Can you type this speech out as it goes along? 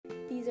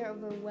are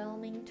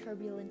overwhelming,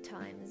 turbulent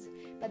times,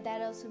 but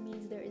that also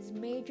means there is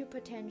major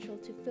potential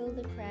to fill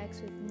the cracks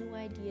with new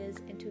ideas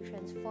and to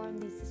transform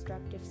these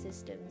destructive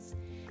systems.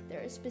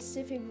 There are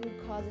specific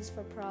root causes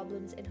for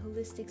problems and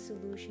holistic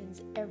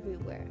solutions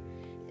everywhere.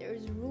 There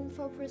is room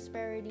for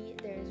prosperity,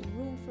 there is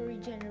room for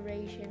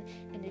regeneration,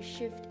 and a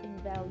shift in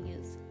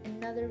values.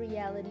 Another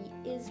reality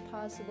is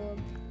possible,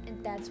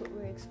 and that's what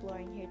we're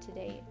exploring here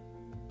today.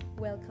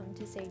 Welcome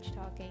to Sage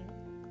Talking.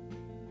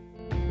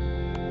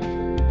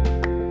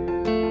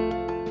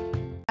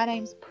 My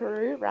name's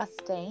Prue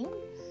Rustean,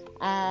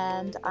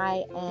 and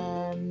I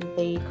am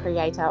the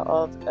creator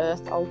of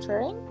Earth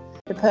Altering.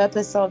 The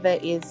purpose of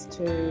it is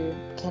to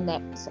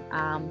connect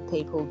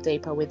people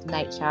deeper with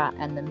nature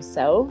and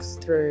themselves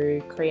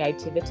through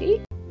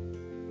creativity.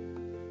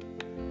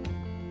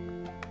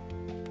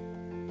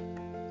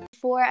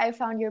 Before I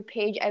found your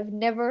page, I've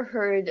never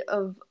heard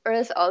of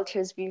earth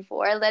altars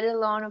before, let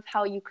alone of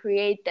how you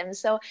create them.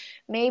 So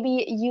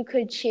maybe you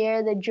could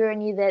share the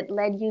journey that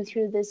led you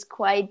through this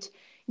quite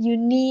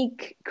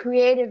unique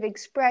creative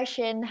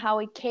expression, how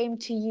it came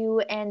to you,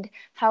 and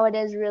how it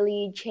has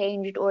really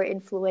changed or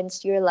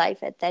influenced your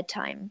life at that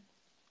time.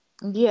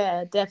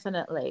 Yeah,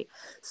 definitely.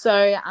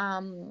 So,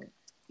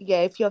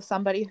 if you're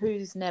somebody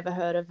who's never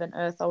heard of an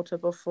earth altar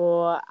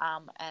before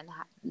and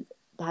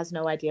has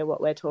no idea what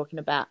we're talking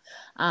about,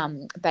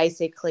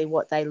 basically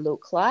what they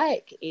look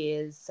like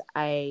is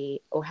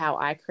or how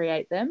I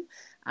create them,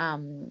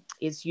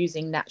 is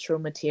using natural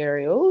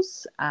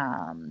materials.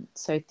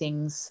 So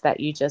things that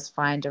you just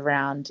find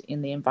around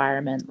in the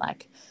environment,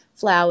 like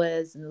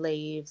flowers and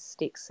leaves,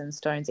 sticks and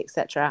stones,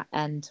 etc.,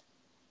 and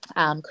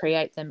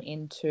create them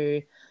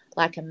into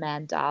like a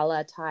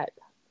mandala type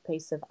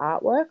piece of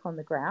artwork on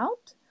the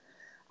ground.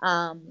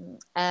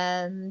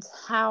 And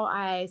how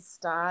I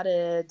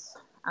started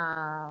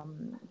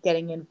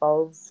getting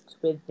involved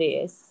with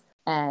this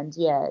and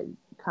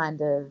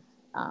kind of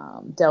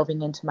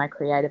delving into my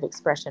creative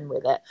expression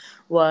with it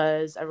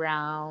was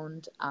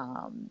around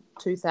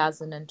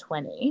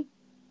 2020.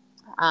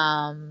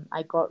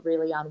 I got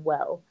really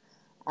unwell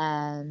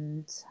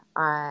and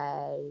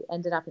I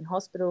ended up in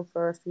hospital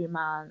for a few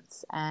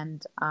months,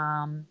 and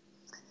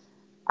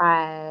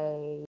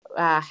I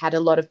had a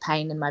lot of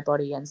pain in my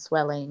body and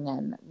swelling,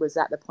 and was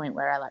at the point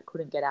where I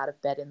couldn't get out of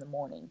bed in the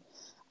morning.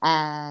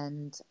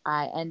 And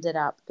I ended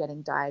up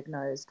getting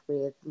diagnosed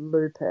with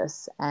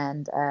lupus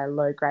and a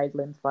low-grade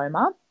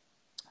lymphoma.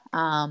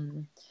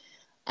 And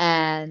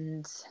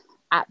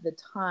at the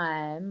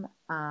time,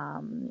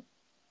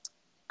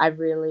 I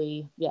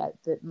really,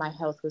 that my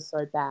health was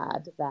so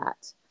bad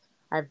that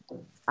I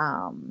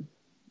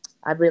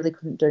really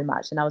couldn't do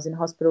much. And I was in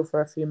hospital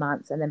for a few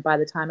months. And then by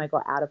the time I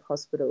got out of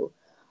hospital,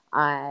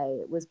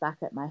 I was back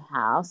at my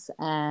house,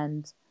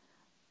 and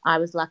I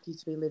was lucky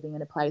to be living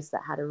in a place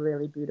that had a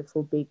really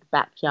beautiful big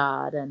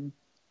backyard, and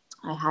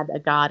I had a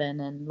garden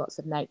and lots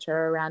of nature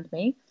around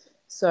me.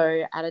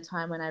 So at a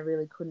time when I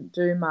really couldn't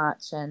do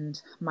much,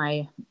 and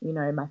my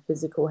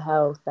physical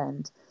health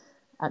and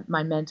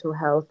my mental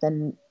health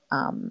and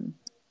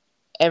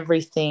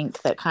everything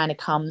that kind of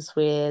comes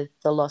with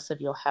the loss of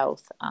your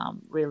health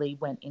really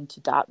went into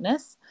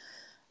darkness.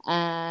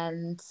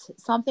 And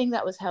something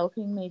that was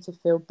helping me to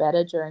feel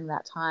better during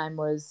that time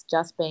was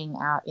just being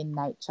out in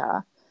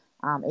nature,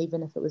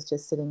 even if it was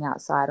just sitting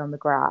outside on the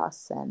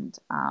grass and,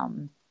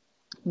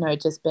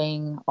 just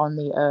being on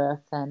the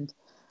earth and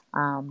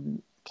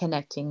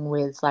connecting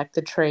with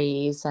the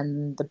trees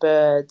and the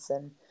birds,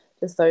 and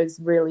just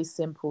those really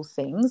simple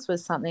things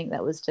was something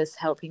that was just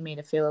helping me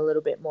to feel a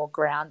little bit more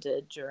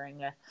grounded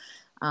during a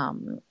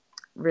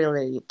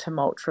really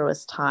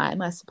tumultuous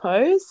time, I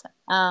suppose.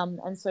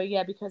 And so,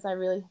 because I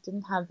really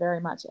didn't have very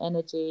much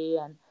energy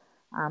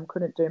and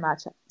couldn't do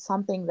much,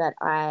 something that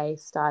I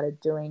started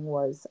doing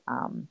was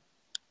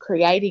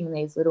creating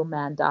these little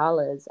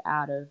mandalas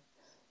out of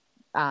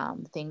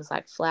things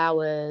like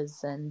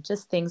flowers and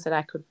just things that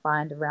I could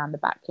find around the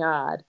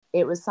backyard.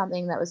 It was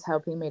something that was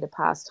helping me to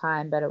pass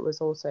time, but it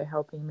was also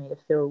helping me to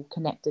feel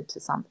connected to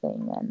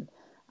something. And,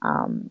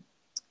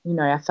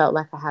 I felt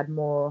like I had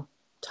more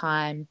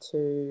time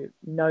to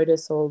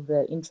notice all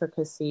the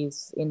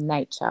intricacies in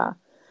nature.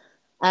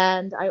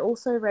 And I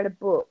also read a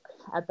book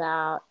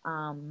about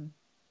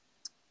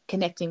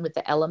connecting with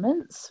the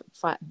elements,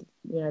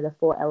 the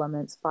 4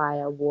 elements: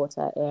 fire,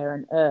 water, air,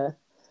 and earth,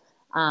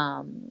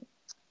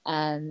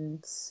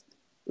 and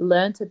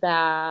learnt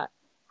about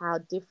how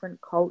different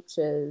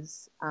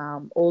cultures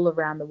all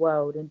around the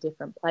world in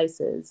different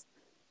places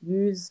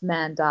use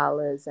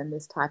mandalas and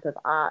this type of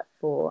art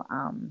for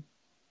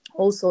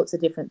all sorts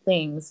of different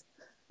things.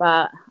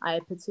 But I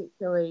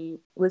particularly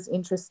was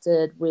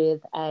interested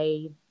with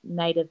a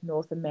native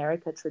North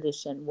America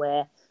tradition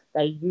where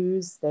they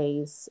use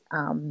these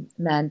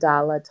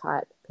mandala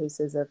type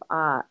pieces of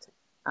art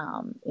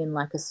in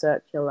a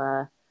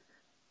circular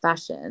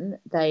fashion.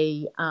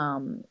 They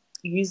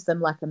use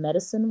them like a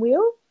medicine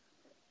wheel,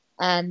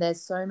 and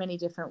there's so many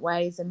different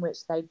ways in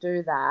which they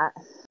do that.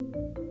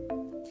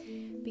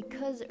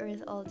 Because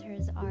earth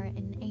altars are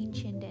an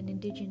ancient and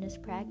indigenous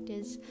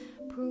practice,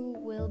 Prue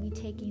will be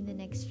taking the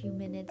next few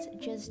minutes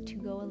just to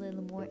go a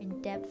little more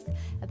in depth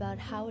about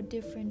how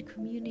different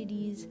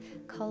communities,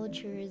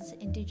 cultures,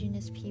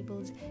 indigenous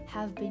peoples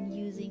have been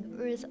using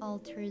earth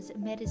altars,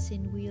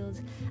 medicine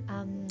wheels,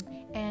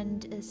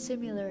 and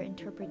similar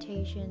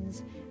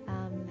interpretations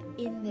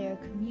in their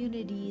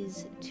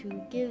communities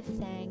to give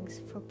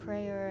thanks for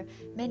prayer,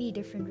 many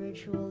different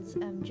rituals,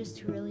 just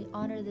to really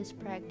honor this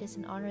practice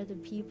and honor the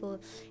people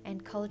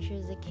and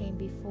cultures that came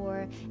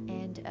before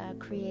and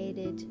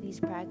created these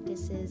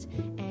practices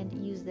and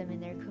use them in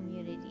their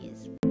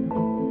communities.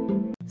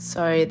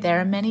 So there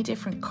are many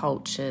different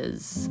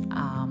cultures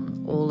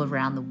all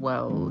around the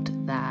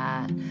world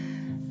that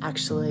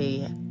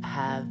actually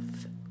have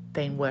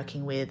been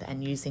working with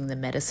and using the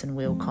medicine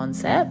wheel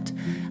concept.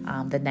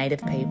 The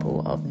native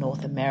people of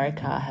North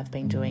America have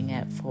been doing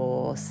it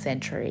for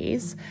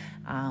centuries,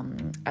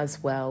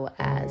 as well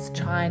as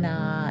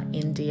China,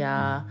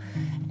 India.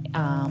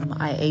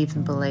 I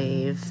even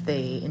believe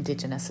the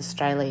indigenous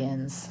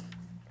Australians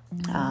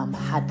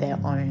had their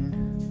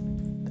own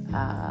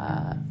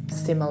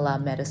similar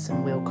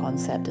medicine wheel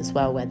concept as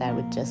well, where they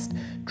would just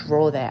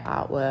draw their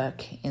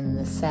artwork in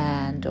the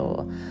sand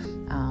or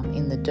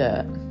in the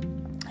dirt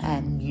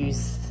and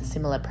use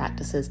similar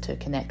practices to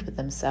connect with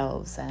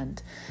themselves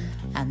and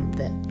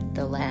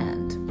the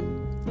land.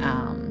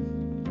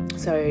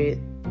 So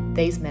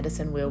these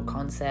medicine wheel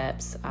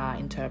concepts are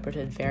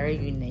interpreted very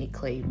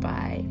uniquely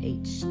by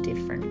each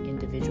different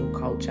individual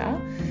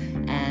culture,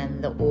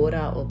 and the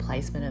order or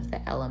placement of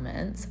the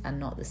elements are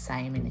not the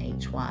same in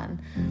each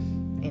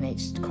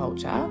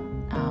culture,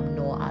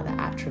 nor are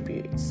the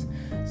attributes.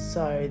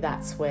 So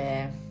that's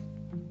where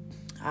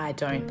I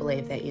don't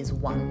believe there is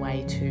one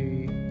way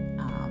to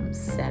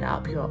set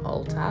up your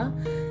altar.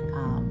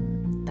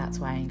 That's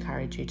why I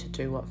encourage you to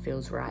do what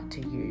feels right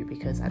to you,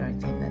 because I don't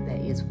think that there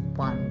is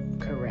one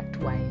correct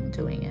way in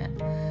doing it.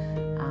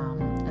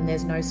 And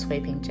there's no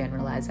sweeping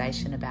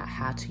generalization about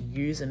how to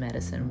use a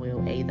medicine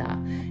wheel either.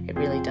 It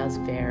really does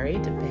vary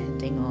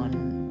depending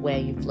on where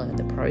you've learned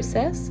the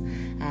process,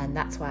 and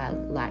that's why I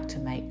like to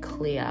make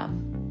clear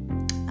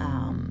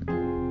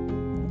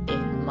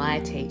in my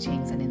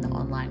teachings and in the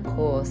online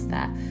course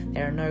that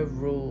there are no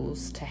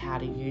rules to how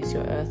to use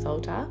your earth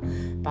altar,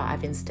 but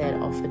I've instead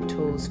offered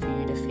tools for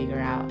you to figure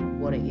out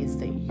what it is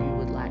that you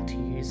would like to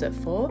use it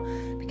for,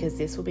 because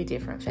this will be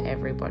different for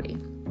everybody.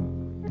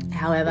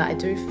 However, I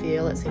do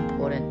feel it's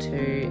important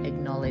to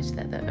acknowledge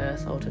that the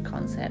earth altar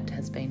concept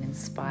has been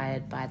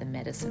inspired by the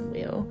medicine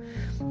wheel,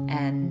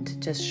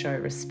 and just show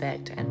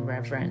respect and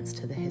reverence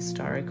to the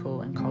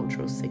historical and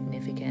cultural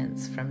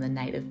significance from the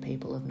native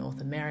people of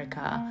North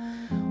America,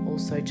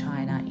 also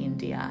China,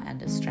 India,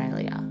 and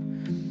Australia.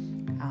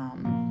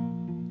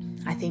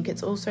 I think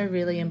it's also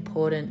really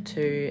important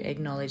to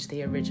acknowledge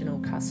the original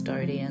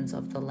custodians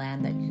of the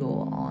land that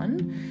you're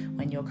on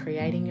when you're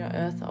creating your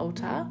earth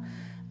altar.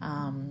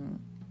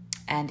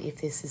 And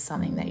if this is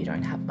something that you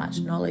don't have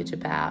much knowledge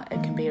about,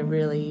 it can be a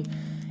really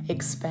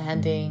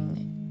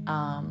expanding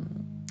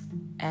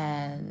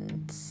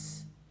and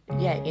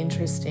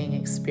interesting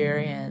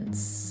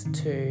experience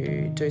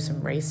to do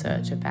some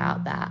research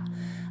about that.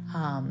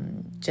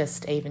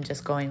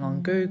 Just going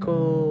on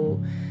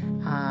Google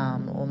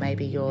or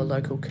maybe your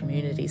local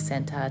community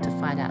centre to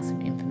find out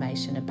some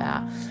information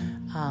about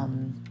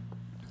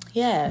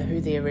who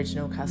the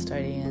original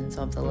custodians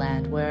of the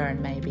land were,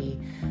 and maybe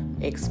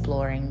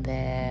exploring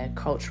their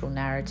cultural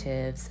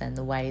narratives and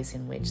the ways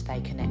in which they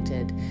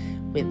connected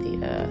with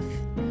the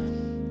earth.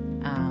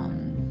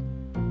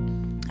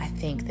 I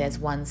think there's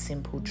one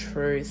simple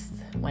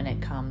truth when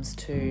it comes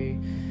to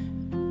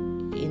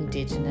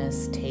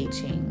indigenous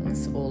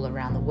teachings all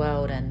around the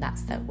world, and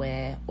that's that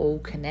we're all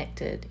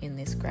connected in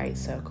this great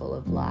circle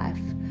of life.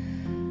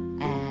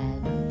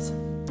 And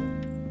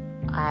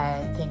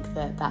I think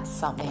that that's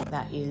something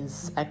that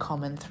is a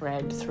common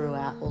thread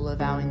throughout all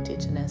of our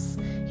Indigenous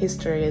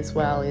history as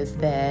well, is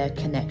their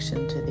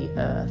connection to the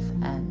earth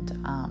and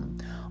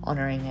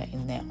honouring it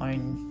in their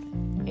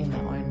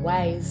own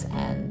ways.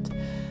 And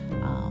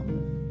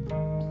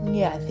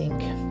I think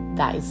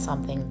that is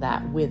something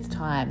that with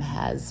time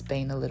has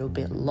been a little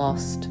bit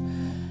lost,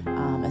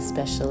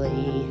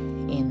 especially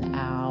in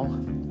our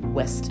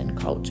Western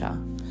culture.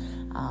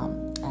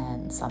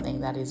 And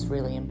something that is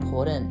really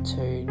important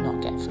to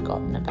not get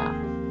forgotten about.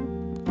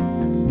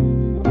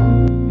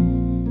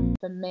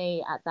 For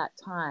me at that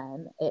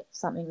time,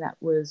 something that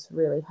was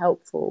really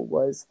helpful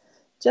was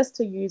just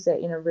to use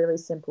it in a really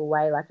simple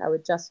way. Like I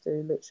would just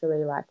do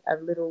literally like a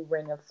little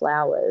ring of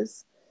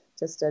flowers,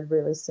 just a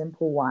really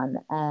simple one,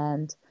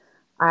 and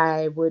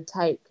I would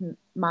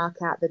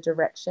mark out the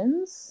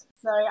directions.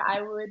 So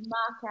I would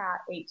mark out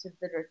each of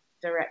the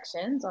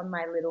directions on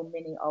my little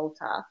mini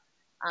altar.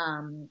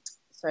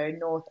 So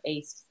north,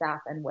 east,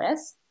 south, and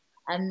west.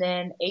 And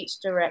then each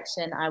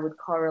direction I would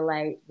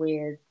correlate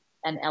with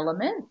an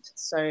element.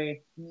 So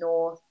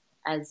north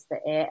as the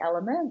air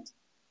element,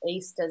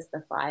 east as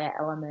the fire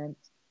element,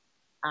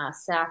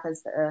 south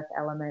as the earth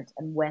element,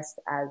 and west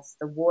as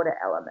the water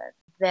element.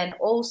 then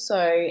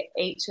also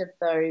each of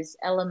those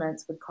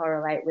elements would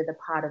correlate with a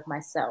part of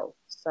myself.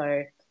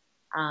 So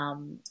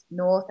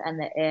north and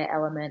the air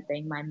element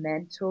being my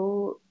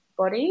mental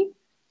body,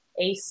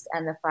 east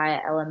and the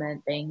fire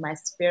element being my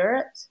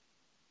spirit,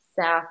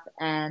 south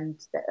and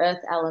the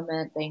earth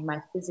element being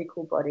my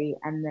physical body,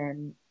 and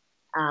then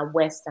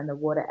west and the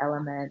water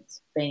element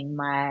being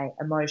my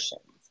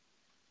emotions.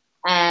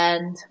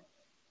 And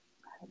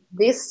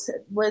this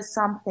was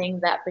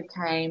something that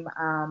became,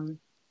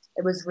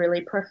 it was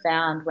really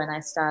profound when I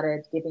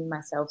started giving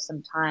myself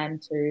some time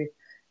to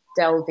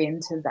delve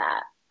into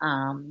that.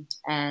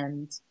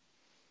 And,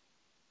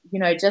 you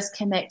know, just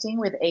connecting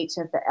with each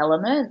of the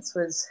elements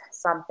was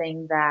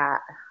something that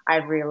I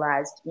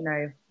realized, you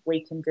know,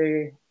 we can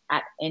do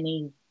at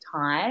any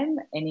time,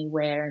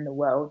 anywhere in the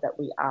world that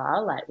we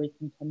are. Like, we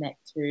can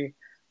connect to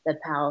the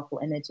powerful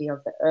energy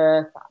of the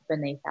earth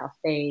beneath our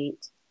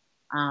feet,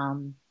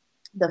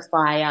 the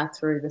fire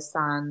through the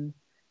sun,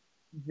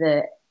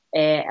 the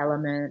air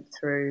element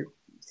through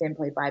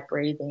simply by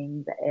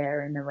breathing the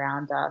air in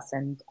around us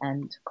and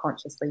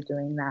consciously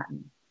doing that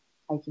and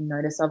taking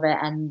notice of it,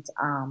 and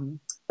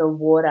the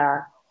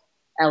water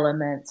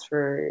element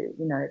through,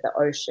 you know, the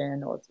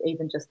ocean, or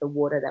even just the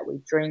water that we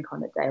drink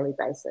on a daily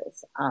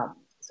basis.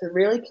 So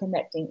really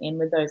connecting in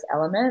with those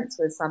elements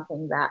was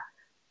something that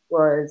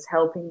was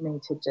helping me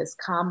to just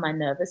calm my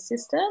nervous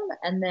system,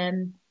 and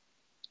then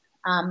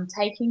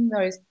taking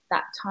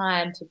that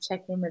time to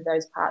check in with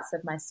those parts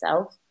of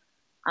myself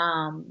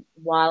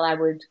while I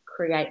would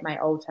create my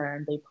altar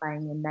and be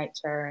playing in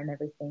nature and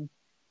everything,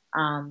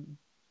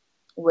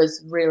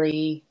 was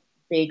really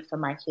big for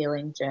my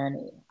healing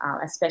journey,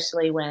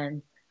 especially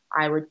when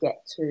I would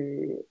get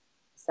to,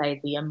 say,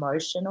 the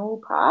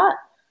emotional part.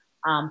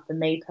 For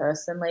me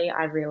personally,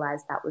 I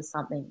realized that was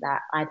something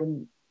that I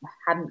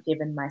hadn't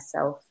given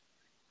myself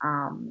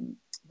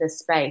the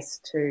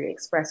space to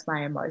express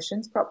my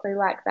emotions properly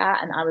like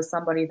that. And I was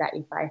somebody that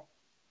if I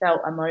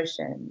felt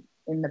emotion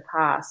in the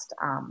past,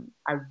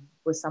 I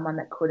was someone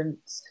that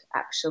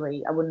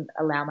I wouldn't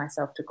allow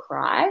myself to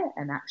cry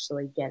and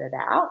actually get it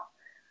out.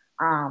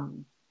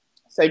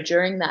 So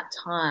during that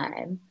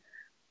time,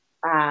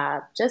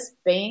 just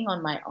being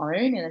on my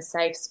own in a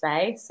safe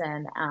space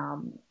and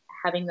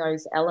having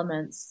those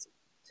elements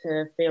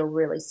to feel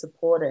really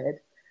supported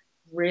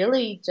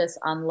really just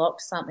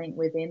unlocked something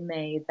within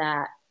me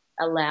that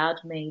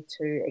allowed me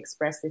to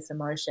express this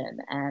emotion.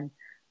 And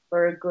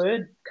for a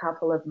good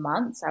couple of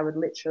months, I would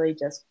literally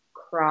just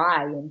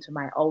cry into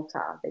my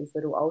altar, these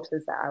little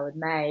altars that I would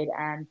made.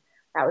 And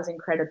that was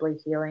incredibly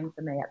healing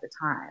for me at the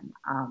time.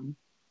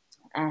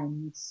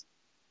 And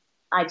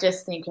I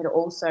just think it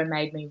also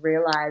made me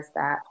realize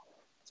that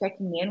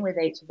checking in with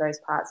each of those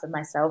parts of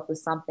myself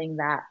was something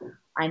that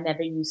I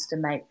never used to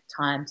make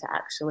time to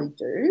actually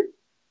do.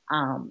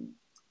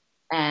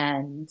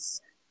 And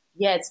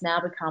yeah, it's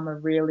now become a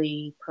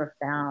really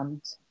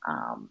profound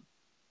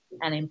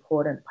and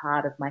important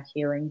part of my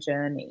healing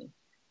journey.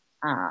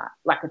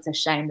 Like, it's a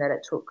shame that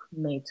it took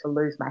me to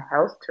lose my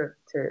health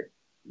to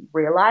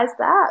realize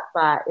that,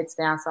 but it's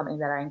now something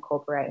that I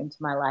incorporate into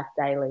my life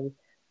daily.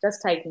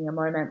 Just taking a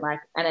moment,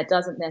 and it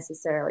doesn't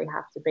necessarily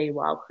have to be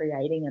while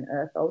creating an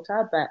earth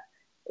altar, but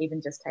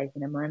even just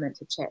taking a moment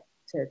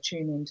to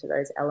tune into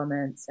those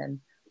elements and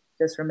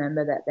just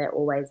remember that they're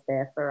always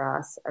there for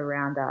us,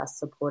 around us,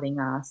 supporting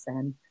us.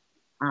 And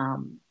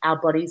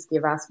our bodies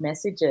give us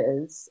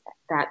messages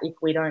that if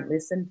we don't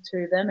listen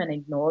to them and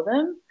ignore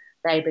them,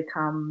 they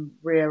become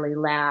really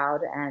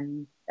loud,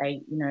 and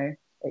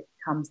it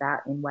comes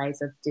out in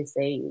ways of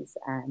disease.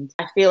 And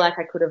I feel like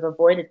I could have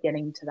avoided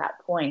getting to that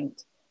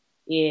point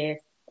if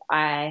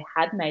I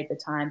had made the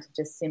time to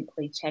just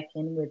simply check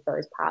in with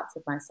those parts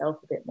of myself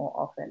a bit more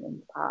often in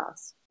the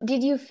past.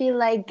 Did you feel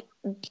like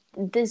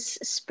this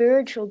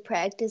spiritual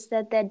practice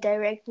that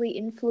directly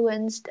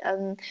influenced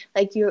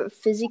like your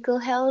physical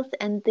health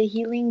and the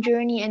healing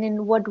journey? And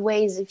in what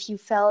ways, if you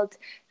felt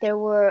there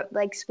were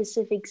like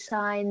specific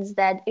signs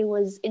that it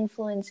was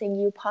influencing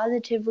you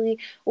positively,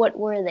 what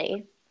were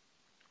they?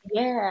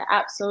 Yeah,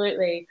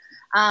 absolutely.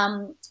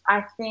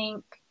 I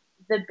think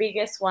the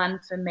biggest one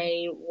for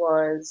me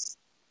was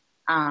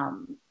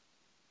the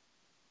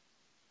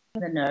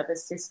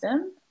nervous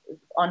system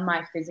on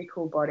my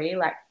physical body.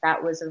 Like,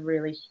 that was a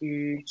really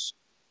huge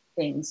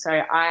thing. So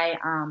I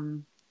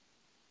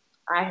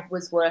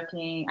was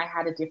working, I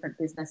had a different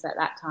business at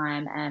that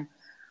time, and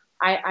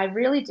I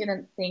really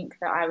didn't think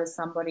that I was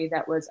somebody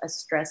that was a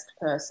stressed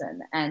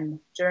person. And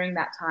during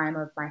that time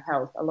of my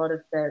health, a lot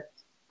of the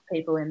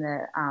people in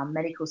the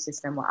medical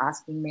system were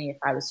asking me if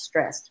I was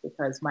stressed,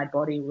 because my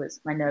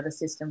nervous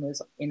system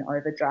was in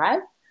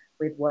overdrive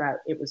with what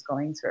it was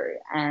going through.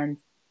 And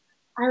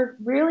I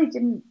really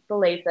didn't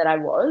believe that I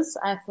was.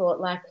 I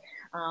thought,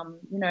 I'm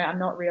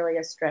not really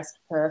a stressed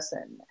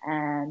person,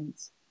 and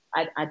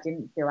I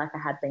didn't feel like I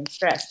had been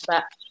stressed.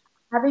 But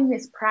having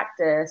this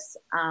practice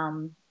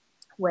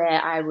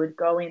where I would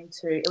go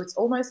into, it was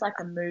almost like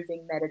a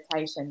moving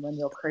meditation when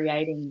you're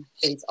creating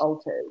these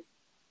altars,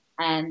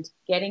 and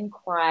getting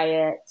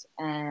quiet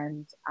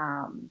and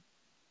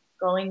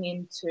going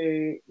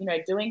into,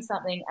 doing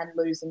something and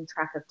losing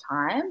track of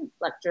time.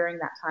 Like during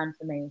that time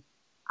for me,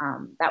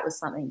 that was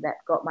something that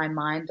got my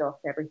mind off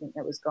everything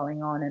that was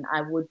going on. And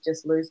I would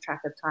just lose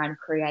track of time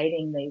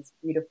creating these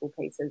beautiful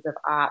pieces of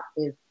art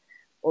with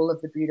all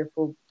of the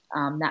beautiful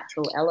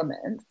natural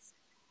elements.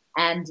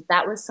 And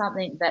that was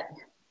something that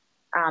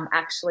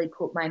actually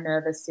put my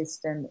nervous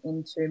system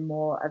into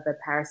more of a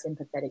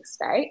parasympathetic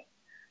state.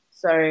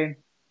 So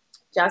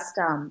just,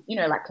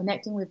 like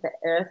connecting with the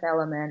earth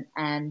element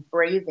and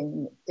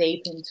breathing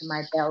deep into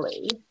my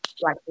belly,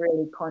 like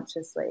really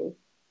consciously.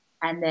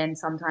 And then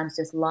sometimes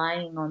just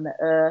lying on the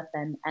earth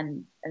and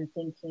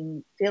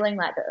thinking, feeling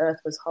like the earth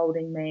was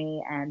holding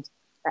me and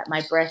that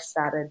my breath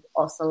started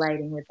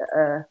oscillating with the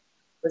earth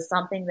was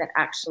something that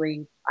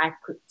actually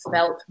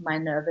felt my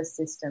nervous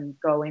system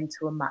go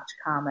into a much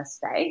calmer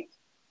state.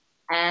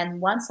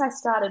 And once I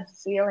started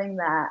feeling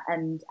that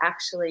and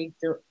actually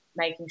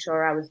making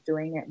sure I was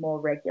doing it more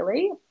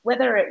regularly,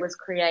 whether it was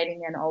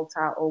creating an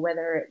altar or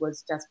whether it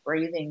was just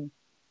breathing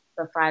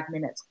for 5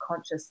 minutes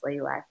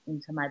consciously, like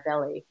into my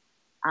belly,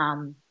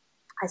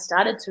 I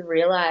started to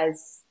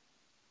realize,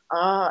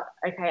 oh,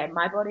 okay,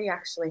 my body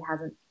actually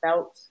hasn't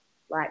felt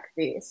like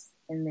this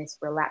in this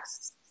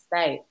relaxed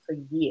state for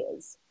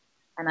years.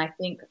 And I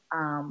think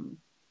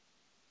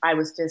I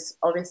was just,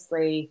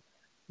 obviously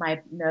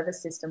my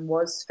nervous system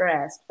was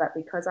stressed, but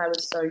because I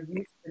was so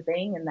used to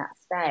being in that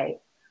state,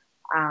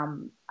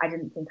 I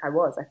didn't think I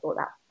was. I thought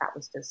that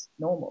was just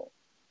normal.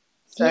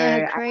 So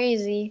Yeah,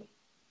 crazy.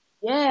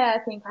 I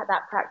think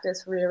that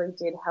practice really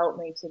did help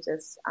me to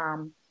just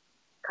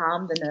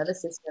calm the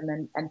nervous system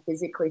and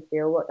physically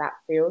feel what that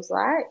feels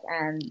like.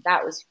 And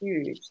that was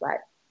huge.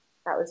 Like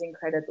that was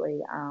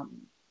incredibly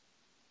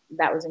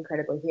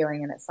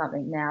healing. And it's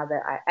something now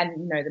that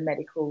the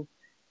medical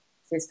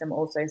system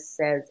also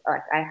says,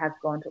 like, I have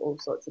gone to all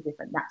sorts of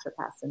different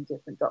naturopaths and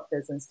different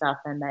doctors and stuff,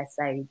 and they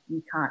say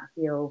you can't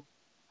heal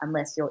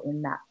unless you're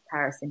in that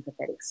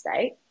parasympathetic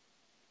state.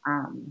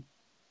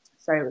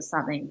 So it was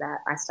something that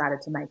I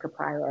started to make a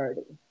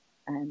priority.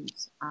 And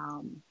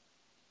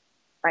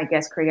I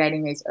guess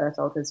creating these earth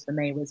altars for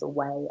me was a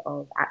way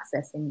of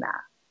accessing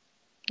that.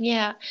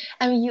 Yeah,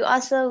 I mean, you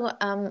also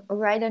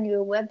write on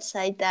your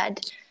website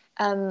that,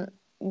 in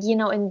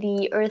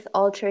the earth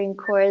altering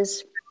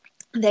course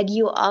that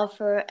you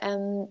offer,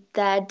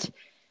 that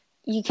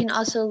you can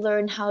also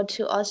learn how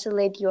to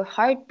oscillate your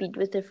heartbeat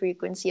with the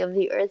frequency of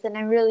the earth. And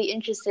I'm really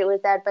interested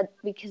with that, but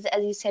because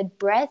as you said,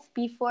 breath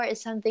before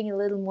is something a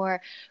little more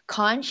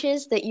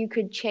conscious that you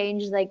could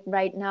change. Like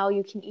right now,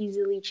 you can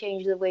easily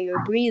change the way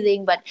you're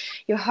breathing, but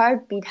your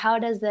heartbeat, how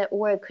does that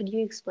work? Could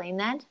you explain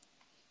that?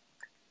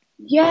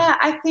 Yeah,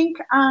 I think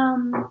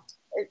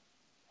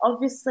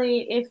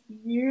obviously if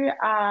you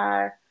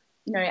are,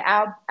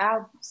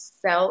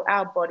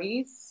 our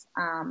bodies,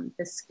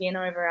 the skin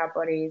over our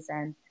bodies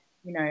and,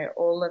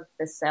 all of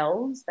the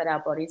cells that our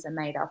bodies are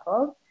made up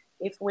of,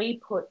 if we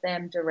put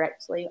them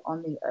directly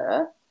on the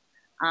earth,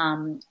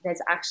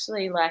 there's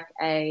actually like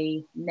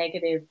a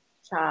negative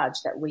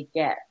charge that we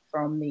get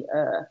from the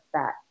earth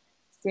that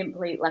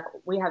simply, like,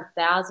 we have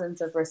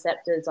thousands of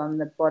receptors on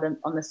the bottom,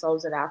 on the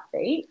soles of our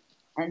feet,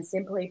 and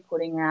simply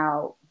putting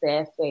our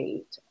bare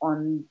feet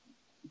on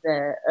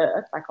the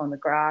earth, like on the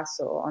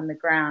grass or on the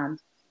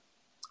ground,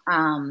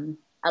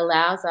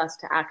 allows us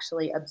to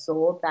actually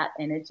absorb that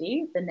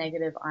energy. The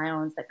negative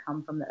ions that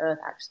come from the earth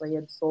actually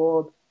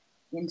absorb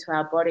into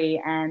our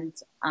body, and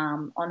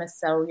on a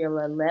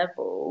cellular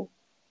level,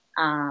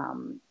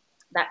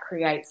 that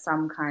creates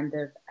some kind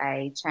of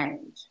a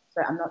change.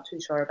 So I'm not too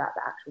sure about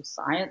the actual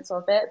science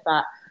of it,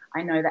 but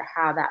I know that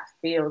how that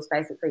feels,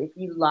 basically, if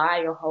you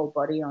lie your whole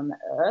body on the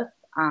earth,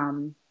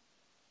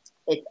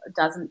 it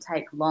doesn't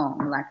take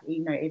long, like,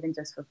 even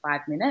just for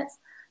 5 minutes,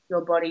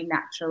 your body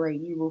naturally,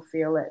 you will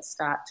feel it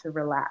start to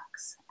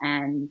relax.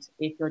 And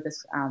if you're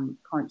just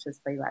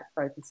consciously like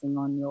focusing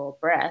on your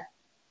breath,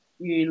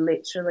 you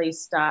literally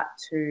start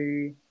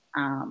to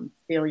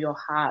feel your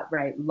heart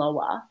rate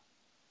lower,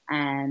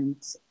 and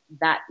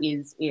that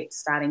is it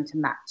starting to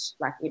match,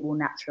 like it will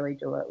naturally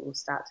do it. It will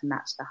start to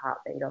match the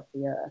heartbeat of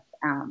the earth.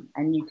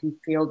 And you can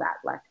feel that,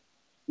 like,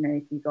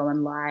 if you go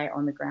and lie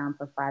on the ground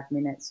for 5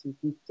 minutes, you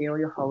can feel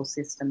your whole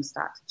system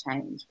start to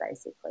change,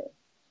 basically.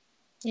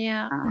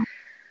 Yeah.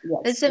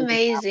 Yes, It's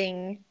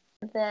amazing.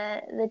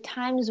 The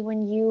times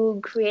when you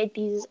create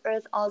these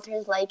earth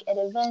altars, like at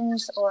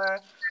events or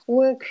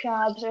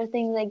workshops or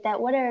things like that,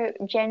 what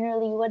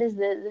is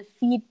the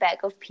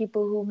feedback of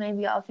people who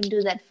maybe often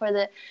do that for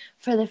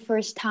the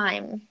first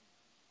time?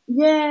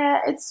 Yeah,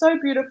 it's so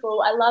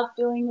beautiful. I love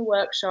doing the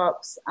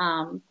workshops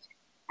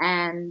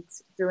and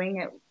doing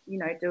it,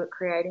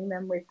 creating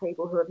them with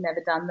people who have never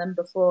done them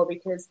before,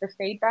 because the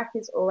feedback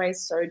is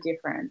always so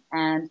different.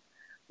 And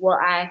what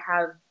I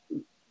have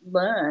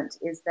learned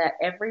is that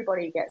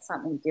everybody gets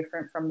something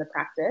different from the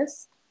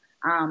practice.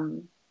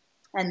 And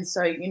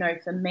so,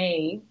 for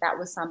me, that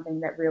was something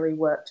that really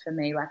worked for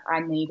me. Like I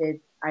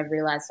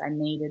realized I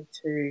needed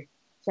to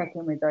check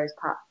in with those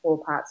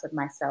 4 parts of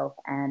myself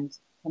and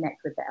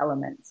connect with the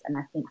elements. And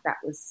I think that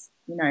was,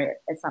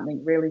 it's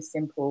something really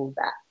simple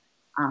that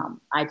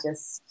I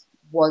just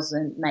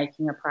wasn't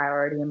making a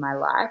priority in my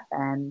life,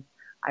 and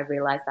I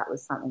realized that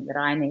was something that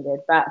I needed.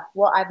 But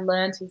what I've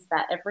learned is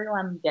that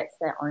everyone gets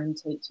their own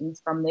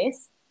teachings from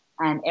this,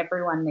 and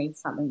everyone needs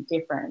something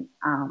different.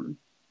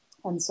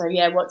 And so,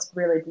 yeah, what's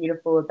really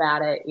beautiful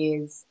about it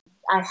is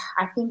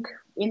I think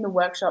in the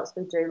workshops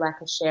we do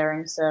like a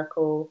sharing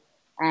circle,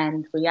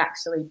 and we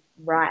actually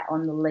write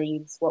on the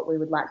leaves what we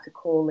would like to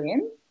call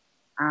in,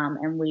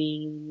 and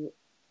we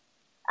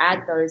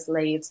add those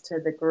leaves to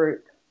the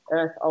group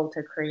Earth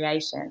Altar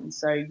Creation.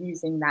 So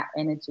using that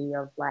energy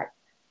of like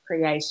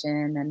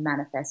creation and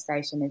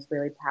manifestation is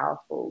really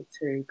powerful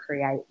to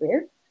create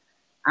with.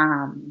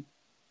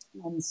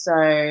 And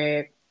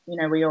so,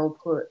 we all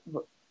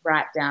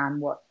write down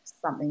what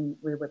something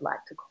we would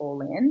like to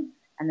call in,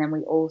 and then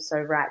we also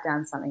write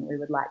down something we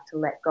would like to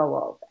let go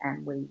of,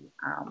 and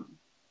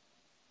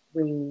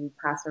we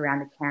pass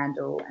around a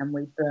candle and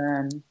we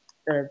burn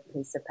the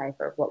piece of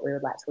paper of what we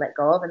would like to let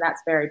go of, and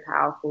that's very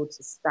powerful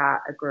to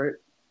start a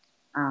group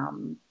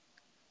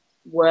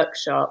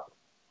workshop.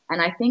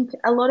 And I think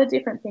a lot of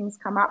different things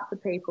come up for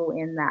people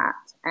in that,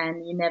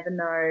 and you never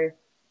know.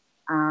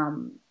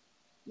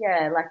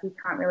 Like you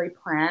can't really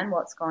plan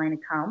what's going to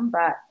come,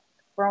 but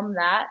from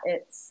that,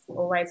 it's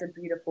always a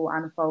beautiful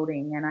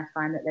unfolding. And I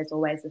find that there's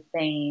always a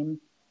theme,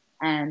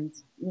 and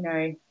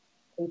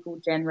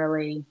people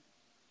generally,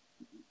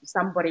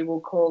 somebody will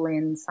call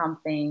in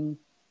something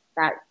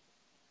that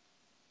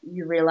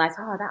you realize,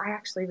 that I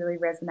actually really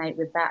resonate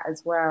with that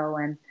as well.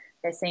 And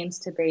there seems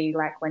to be,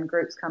 like, when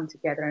groups come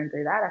together and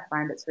do that, I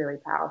find it's really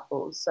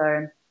powerful.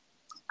 So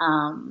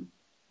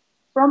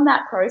from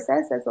that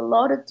process, there's a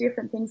lot of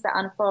different things that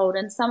unfold.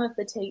 And some of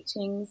the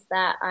teachings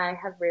that I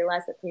have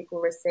realized that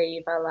people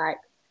receive are like,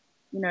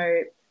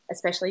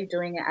 especially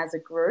doing it as a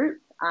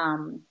group.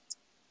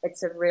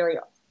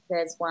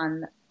 There's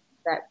one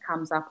that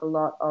comes up a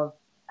lot of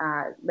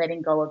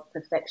letting go of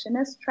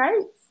perfectionist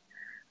traits.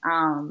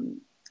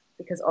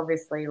 Because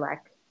obviously,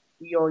 like,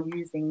 you're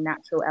using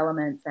natural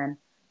elements and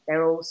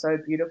they're all so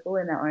beautiful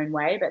in their own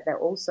way, but they're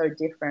also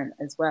different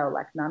as well.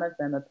 Like, none of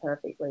them are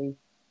perfectly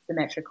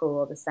symmetrical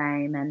or the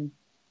same. And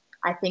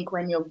I think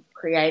when you're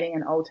creating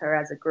an altar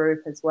as a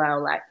group as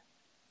well, like,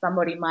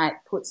 somebody might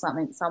put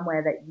something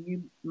somewhere that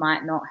you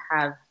might not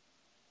have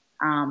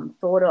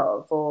thought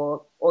of,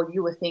 or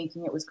you were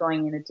thinking it was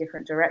going in a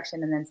different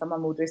direction, and then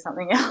someone will do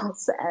something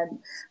else, and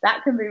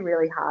that can be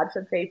really hard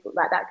for people.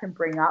 Like, that can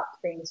bring up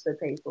things for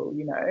people,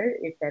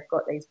 if they've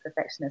got these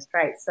perfectionist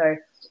traits. So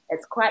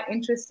it's quite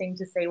interesting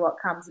to see what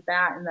comes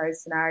about in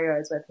those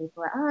scenarios where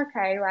people are like,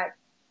 okay, like,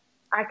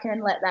 I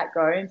can let that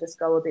go and just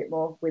go a bit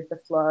more with the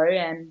flow.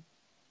 And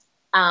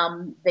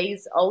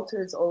these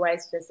altars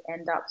always just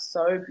end up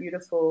so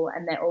beautiful,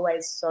 and they're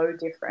always so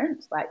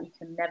different. Like, you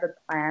can never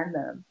plan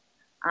them.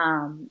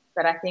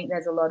 But I think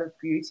there's a lot of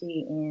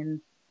beauty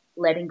in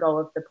letting go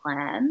of the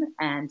plan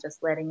and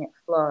just letting it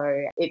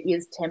flow. It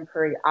is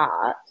temporary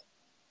art,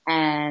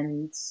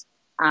 and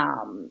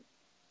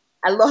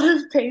a lot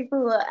of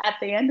people at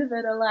the end of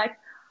it are like,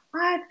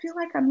 I feel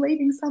like I'm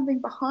leaving something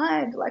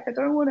behind. Like, I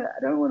don't want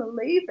to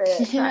leave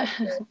it. And I'm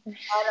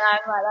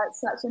like,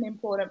 that's such an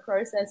important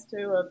process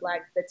too, of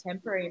like the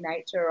temporary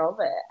nature of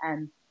it,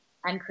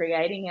 and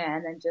creating it,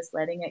 and then just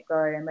letting it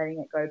go and letting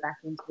it go back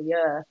into the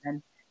earth.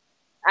 And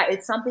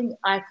it's something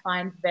I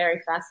find very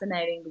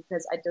fascinating,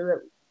 because I do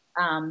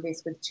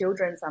this with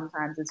children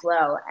sometimes as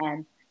well,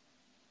 and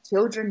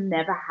children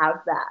never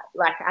have that.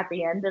 Like, at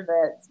the end of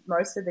it,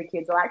 most of the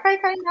kids are like,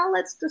 okay, now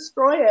let's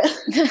destroy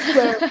it.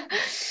 Where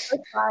I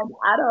find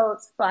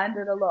adults find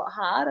it a lot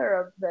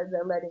harder than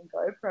the letting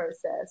go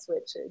process,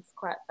 which is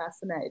quite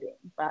fascinating.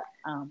 But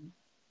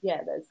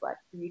there's like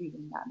beauty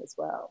in that as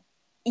well.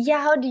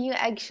 Yeah, how do you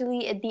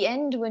actually, at the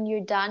end when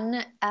you're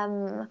done,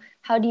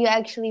 how do you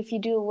actually, if you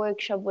do a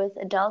workshop with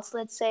adults,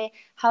 let's say,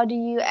 how do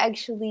you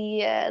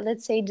actually,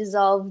 let's say,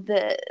 dissolve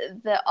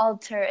the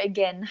altar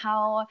again?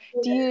 How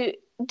do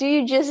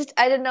you just,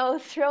 I don't know,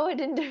 throw it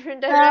in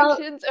different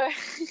directions, or?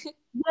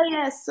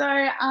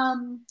 So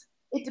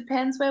it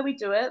depends where we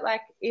do it.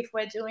 Like, if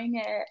we're doing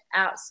it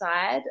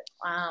outside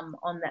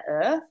on the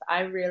earth,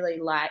 I really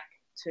like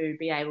to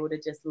be able to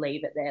just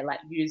leave it there, like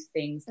use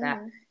things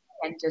that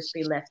can just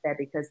be left there,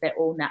 because they're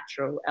all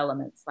natural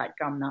elements, like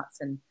gum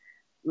nuts and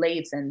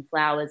leaves and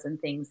flowers and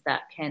things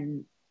that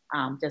can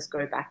just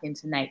go back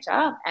into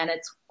nature. And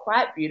it's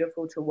quite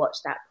beautiful to watch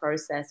that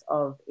process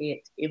of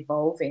it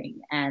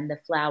evolving and the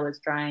flowers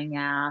drying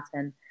out,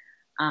 and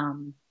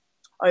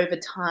over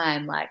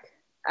time, like,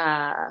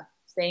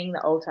 seeing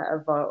the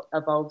altar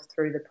evolve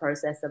through the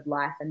process of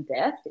life and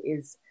death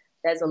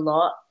there's a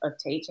lot of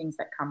teachings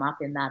that come up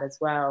in that as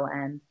well.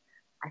 And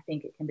I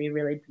think it can be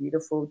really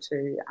beautiful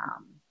to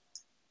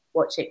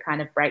watch it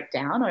kind of break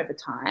down over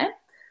time.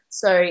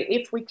 So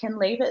if we can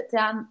leave it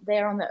down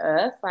there on the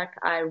earth, like,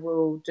 I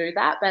will do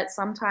that. But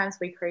sometimes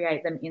we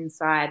create them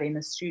inside in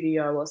a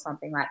studio or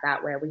something like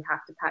that, where we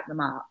have to pack them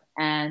up.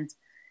 And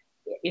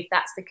if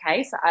that's the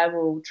case, I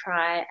will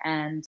try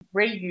and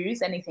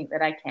reuse anything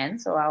that I can.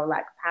 So I'll,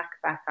 like, pack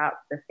back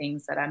up the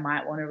things that I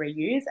might want to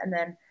reuse. And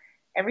then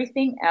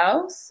Everything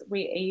else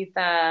we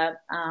either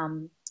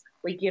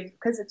we give,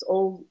 because it's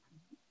all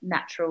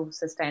natural,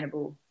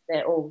 sustainable.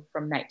 They're all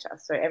from nature,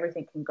 so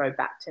everything can go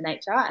back to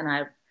nature. And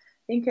I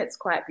think it's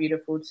quite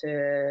beautiful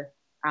to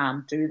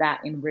do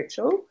that in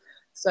ritual.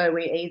 So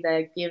we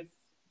either give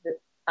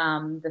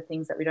the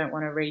things that we don't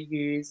want to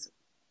reuse.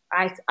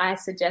 I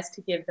suggest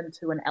to give them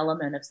to an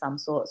element of some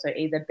sort. So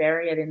either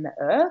bury it in the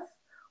earth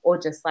or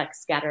just like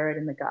scatter it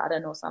in the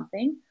garden or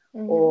something,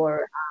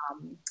 or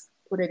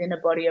put it in a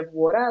body of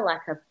water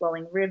like a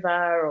flowing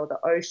river or the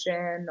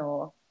ocean,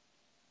 or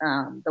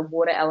the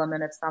water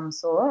element of some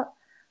sort.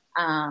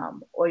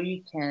 Or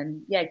you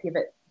can, give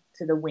it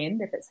to the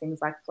wind. If it's things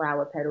like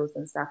flower petals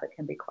and stuff, it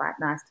can be quite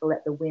nice to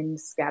let the wind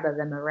scatter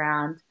them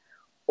around,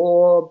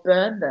 or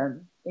burn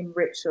them in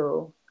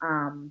ritual.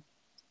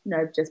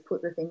 Just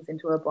put the things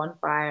into a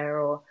bonfire,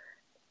 or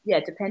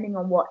depending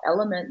on what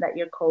element that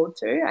you're called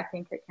to, I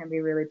think it can be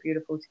really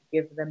beautiful to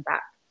give them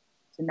back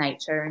to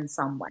nature in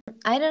some way.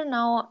 I don't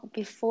know,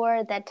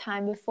 before that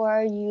time,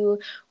 before you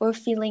were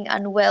feeling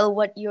unwell,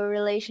 what your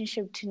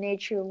relationship to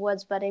nature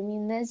was, but I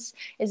mean, this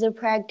is a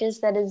practice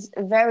that is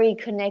very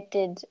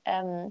connected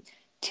to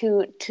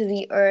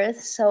the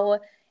earth. So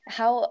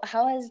how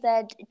has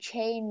that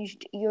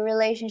changed your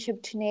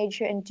relationship to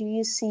nature, and do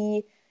you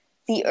see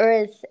the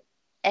earth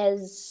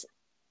as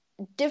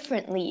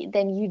differently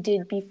than you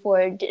did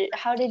before?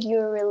 How did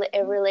your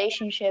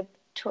relationship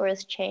to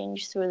earth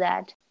change through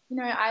that?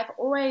 I've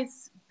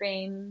always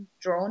been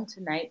drawn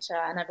to nature,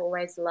 and I've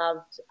always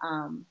loved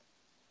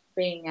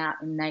being out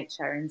in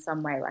nature in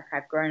some way. Like,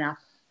 I've grown up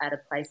at a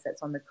place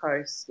that's on the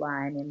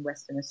coastline in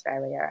Western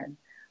Australia, and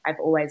I've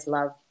always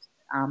loved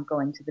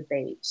going to the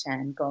beach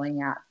and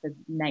going out for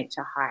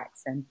nature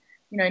hikes. And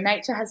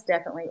nature has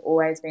definitely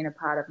always been a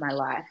part of my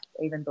life,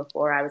 even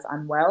before I was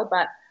unwell.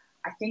 But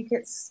I think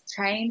it's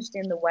changed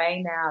in the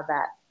way now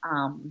that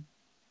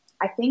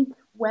I think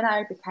when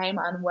I became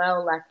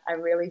unwell, like, I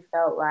really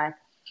felt like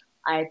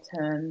I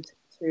turned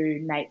to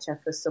nature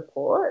for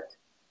support,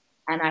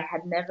 and I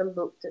had never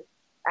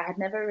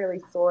really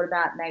thought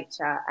about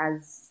nature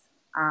as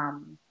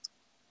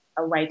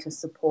a way to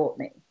support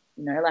me.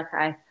 Like,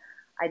 I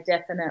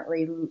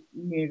definitely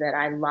knew that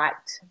I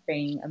liked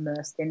being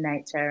immersed in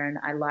nature, and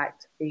I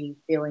liked the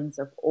feelings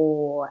of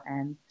awe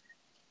and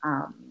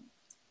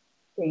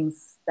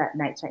things that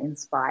nature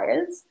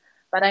inspires.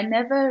 But I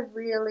never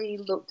really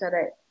looked at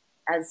it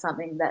as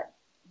something that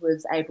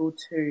was able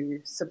to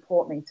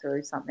support me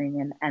through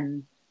something,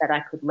 and that I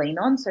could lean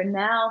on. So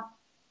now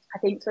I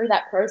think through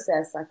that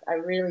process, like, I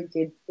really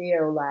did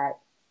feel like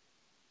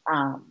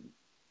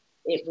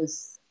it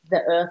was,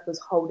 the earth was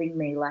holding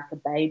me like a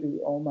baby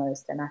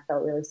almost, and I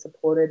felt really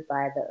supported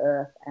by the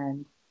earth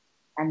and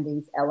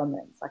these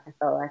elements. Like, I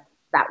felt like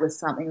that was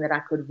something that I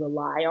could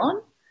rely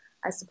on,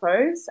 I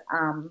suppose.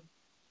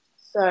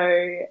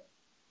 So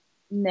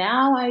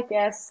now I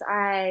guess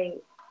I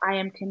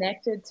am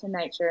connected to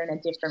nature in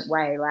a different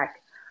way. Like,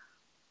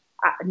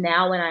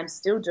 now when I'm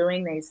still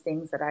doing these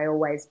things that I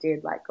always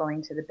did, like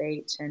going to the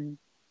beach and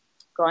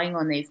going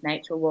on these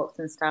nature walks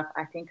and stuff,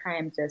 I think I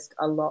am just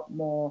a lot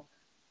more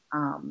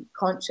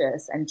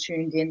conscious and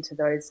tuned into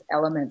those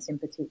elements in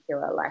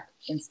particular. Like,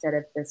 instead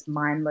of just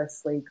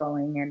mindlessly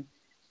going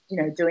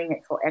and doing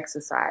it for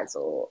exercise,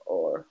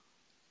 or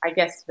I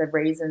guess the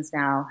reasons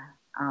now,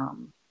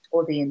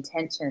 or the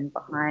intention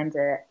behind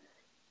it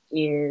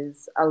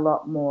is a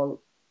lot more.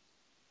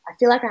 I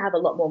feel like I have a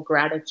lot more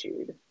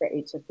gratitude for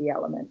each of the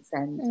elements,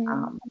 and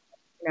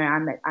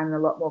I'm a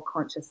lot more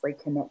consciously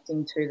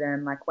connecting to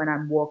them. Like, when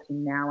I'm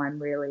walking now, I'm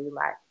really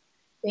like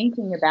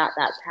thinking about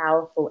that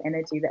powerful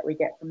energy that we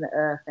get from the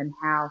earth, and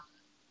how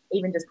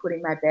even just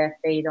putting my bare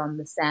feet on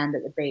the sand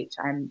at the beach,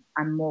 I'm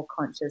more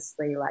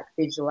consciously like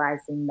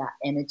visualizing that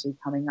energy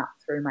coming up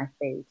through my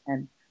feet.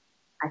 And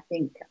I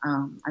think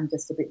I'm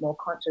just a bit more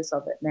conscious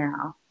of it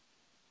now.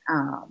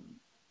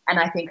 And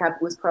I think I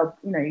was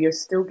probably, you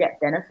still get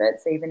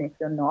benefits even if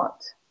you're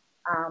not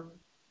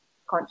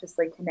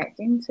consciously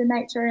connecting to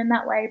nature in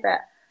that way.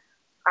 But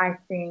I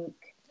think,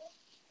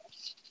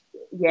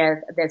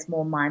 there's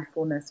more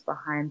mindfulness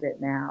behind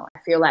it now. I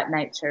feel like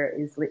nature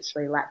is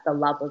literally like the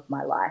love of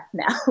my life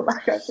now.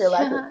 Like, I feel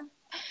like it's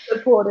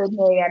supported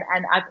me,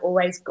 and I've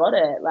always got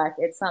it. Like,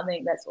 it's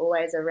something that's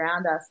always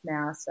around us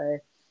now. So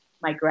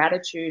my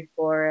gratitude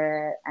for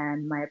it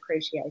and my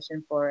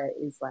appreciation for it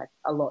is like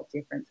a lot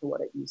different to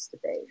what it used to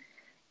be.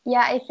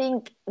 Yeah, I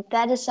think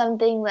that is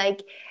something,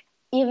 like,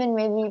 even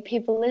maybe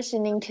people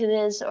listening to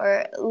this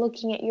or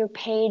looking at your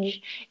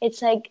page,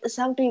 it's like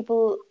some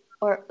people,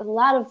 or a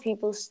lot of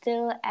people,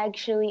 still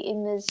actually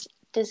in this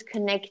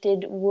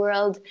disconnected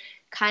world,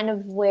 kind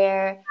of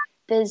where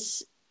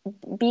this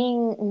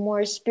being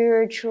more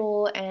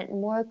spiritual and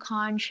more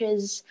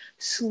conscious,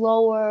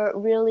 slower,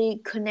 really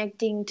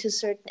connecting to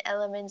certain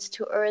elements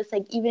to earth.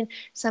 Like, even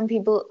some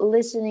people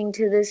listening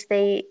to this,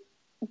 they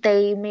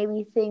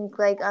maybe think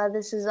like, oh,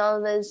 this is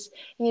all this,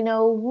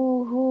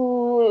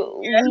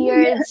 woo-hoo,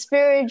 weird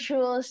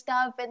spiritual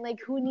stuff, and like,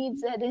 who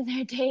needs that in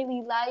their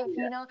daily life,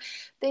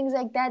 things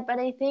like that. But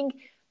I think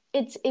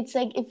it's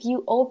like if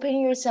you open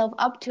yourself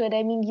up to it,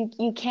 I mean,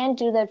 you can't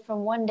do that from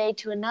one day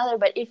to another,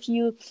 but if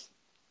you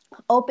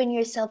open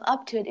yourself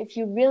up to it, if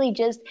you really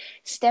just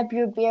step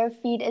your bare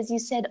feet, as you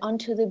said,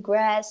 onto the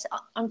grass,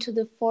 onto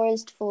the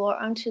forest floor,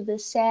 onto the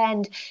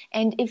sand,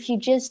 and if you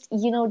just,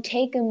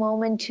 take a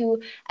moment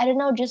to, I don't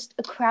know, just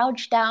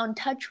crouch down,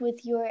 touch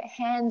with your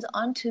hands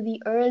onto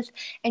the earth,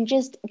 and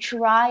just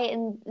try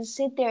and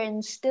sit there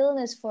in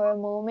stillness for a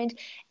moment,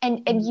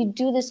 and you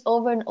do this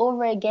over and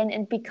over again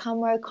and become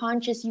more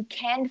conscious, you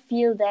can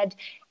feel that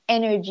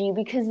energy,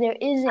 because there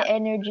is an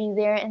energy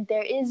there, and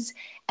there is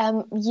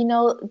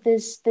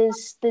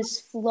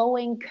this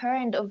flowing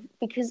current of,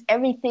 because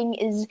everything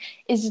is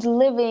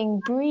living,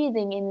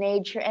 breathing in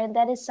nature, and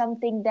that is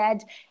something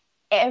that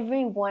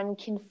everyone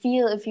can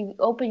feel if you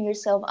open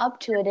yourself up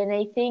to it. And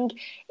I think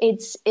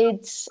it's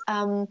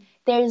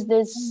there's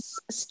this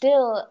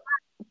still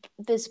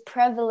this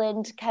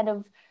prevalent kind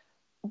of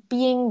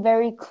being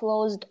very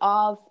closed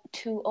off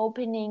to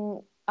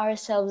opening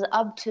ourselves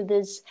up to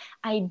this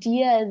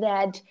idea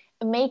that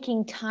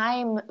making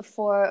time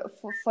for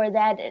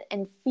that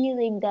and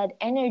feeling that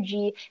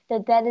energy,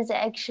 that is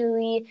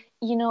actually,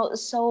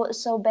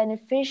 so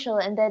beneficial,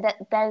 and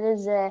that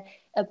is a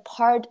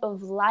part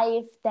of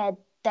life that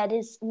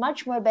is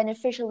much more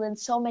beneficial than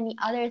so many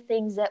other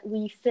things that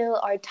we fill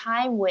our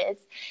time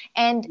with,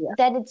 and Yeah.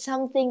 that it's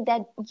something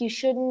that you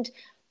shouldn't,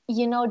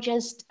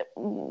 just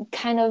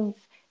kind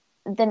of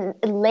then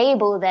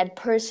label that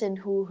person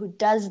who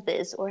does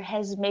this, or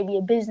has maybe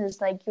a business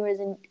like yours,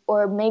 and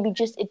or maybe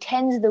just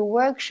attends the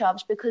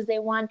workshops because they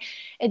want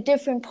a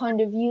different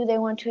point of view, they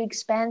want to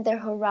expand their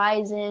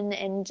horizon,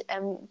 and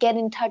get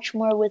in touch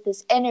more with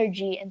this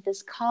energy and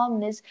this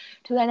calmness,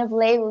 to kind of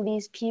label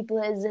these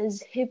people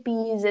as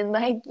hippies and,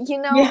 like,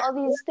 Yeah. all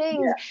these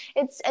things.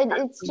 Yeah.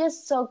 It's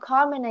just so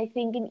common, I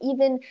think. And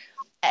even,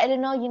 I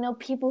don't know,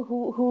 people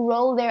who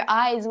roll their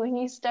eyes when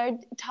you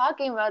start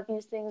talking about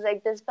these things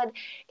like this. But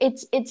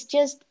it's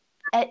just,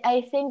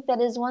 I think that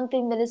is one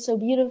thing that is so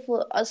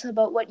beautiful also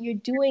about what you're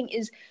doing,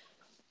 is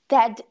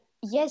that,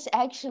 yes,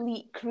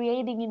 actually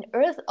creating an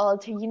earth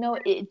altar,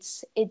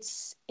 it's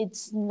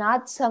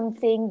not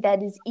something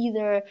that is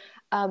either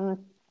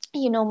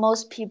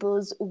most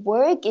people's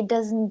work. It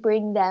doesn't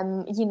bring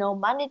them,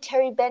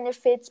 monetary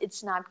benefits.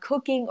 It's not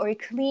cooking or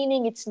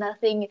cleaning. It's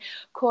nothing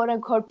quote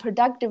unquote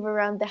productive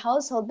around the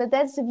household. But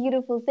that's the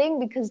beautiful thing,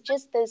 because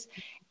just this,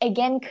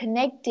 again,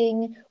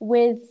 connecting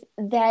with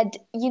that,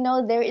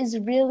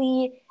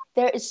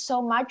 there is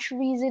so much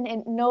reason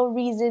and no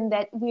reason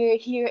that we're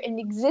here and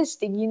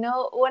existing. You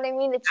know what I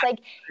mean? It's like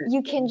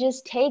you can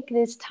just take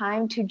this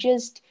time to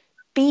just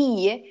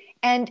be,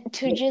 and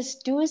to Yeah.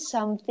 just do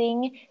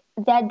something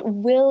that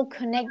will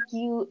connect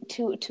you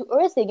to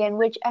earth again,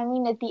 which, I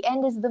mean, at the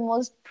end, is the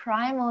most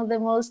primal, the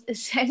most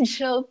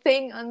essential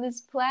thing on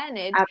this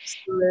planet. And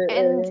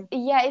Absolutely.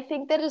 yeah, I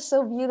think that is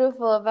so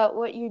beautiful about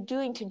what you're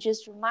doing, to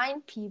just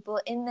remind people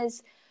in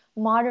this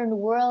modern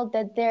world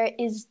that there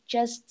is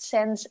just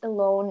sense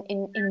alone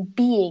in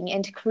being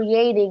and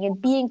creating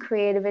and being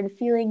creative and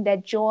feeling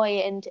that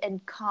joy and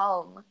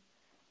calm.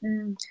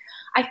 Mm.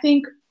 I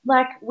think,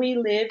 like, we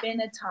live in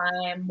a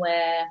time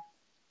where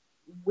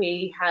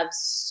we have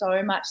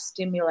so much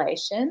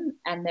stimulation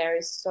and there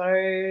is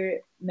so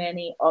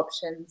many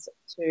options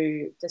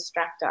to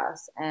distract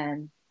us.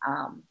 And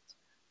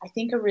I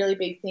think a really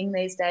big thing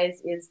these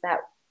days is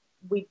that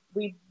we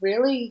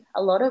really,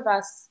 a lot of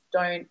us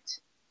don't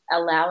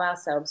allow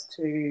ourselves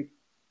to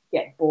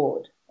get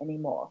bored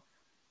anymore.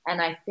 And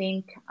I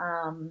think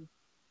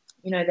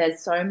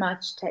there's so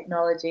much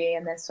technology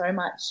and there's so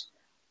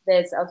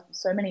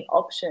many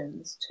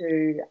options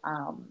to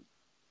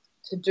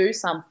do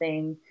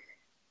something.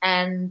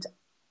 And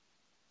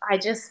I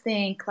just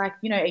think, like,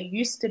 it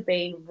used to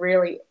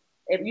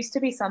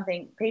be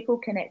something, people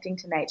connecting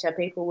to nature,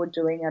 people were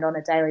doing it on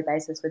a daily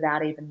basis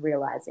without even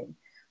realizing.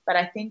 But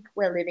I think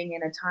we're living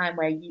in a time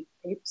where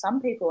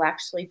some people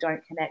actually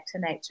don't connect to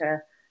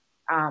nature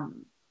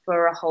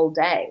for a whole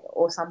day,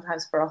 or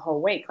sometimes for a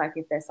whole week. Like,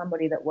 if there's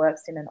somebody that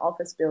works in an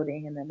office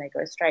building and then they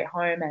go straight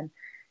home, and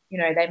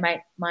they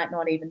might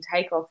not even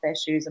take off their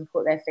shoes and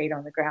put their feet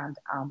on the ground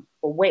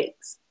for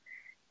weeks.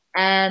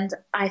 And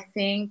I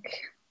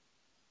think,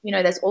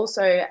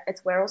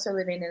 we're also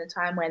living in a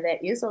time where there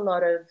is a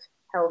lot of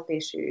health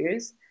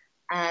issues,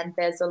 and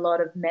there's a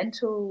lot of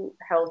mental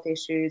health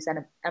issues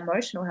and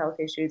emotional health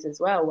issues as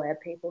well, where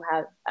people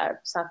are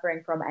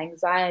suffering from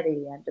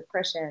anxiety and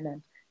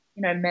depression,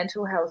 and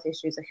mental health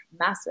issues are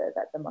massive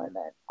at the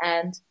moment.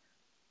 And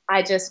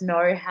I just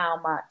know how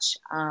much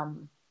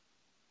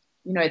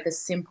the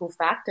simple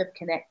fact of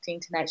connecting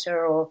to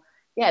nature, or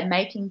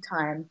making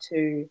time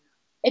to,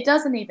 it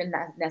doesn't even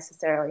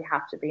necessarily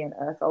have to be an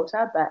earth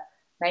altar, but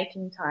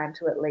making time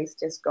to at least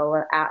just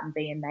go out and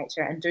be in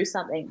nature and do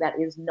something that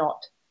is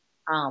not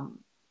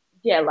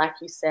like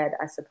you said,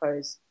 I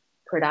suppose,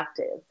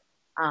 productive,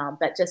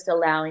 but just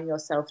allowing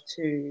yourself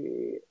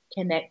to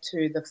connect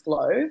to the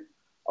flow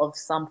of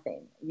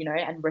something,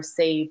 and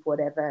receive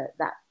whatever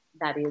that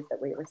is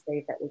that we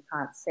receive that we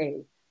can't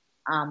see.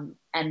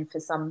 And for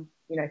some,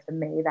 for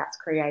me, that's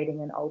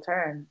creating an altar,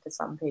 and for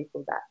some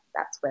people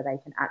that's where they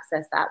can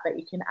access that. But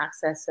you can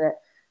access it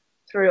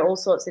through all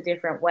sorts of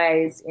different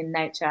ways in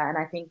nature. And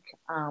I think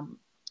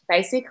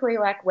basically,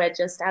 like, we're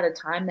just at a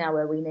time now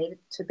where we need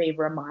to be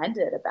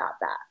reminded about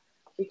that,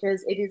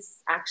 because it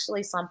is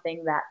actually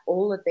something that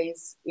all of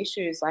these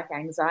issues like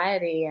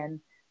anxiety and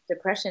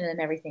depression and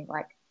everything,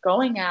 like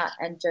going out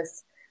and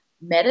just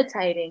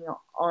meditating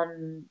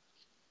on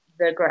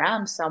the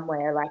ground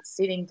somewhere, like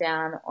sitting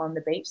down on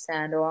the beach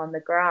sand or on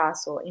the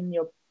grass or in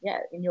your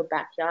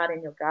backyard,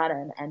 in your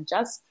garden, and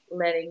just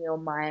letting your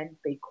mind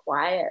be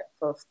quiet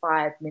for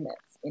 5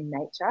 minutes in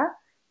nature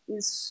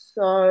is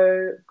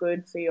so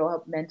good for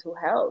your mental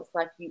health.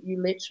 Like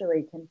you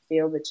literally can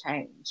feel the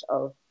change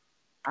of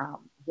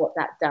what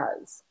that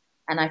does.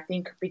 And I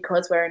think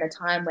because we're in a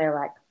time where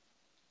like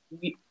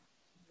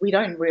we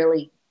don't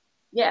really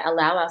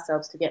allow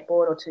ourselves to get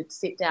bored or to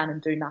sit down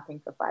and do nothing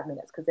for 5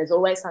 minutes, because there's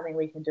always something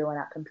we can do on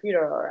our computer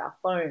or our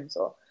phones,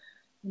 or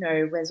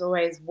there's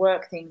always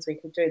work things we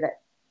could do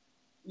that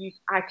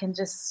I can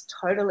just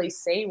totally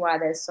see why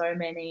there's so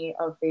many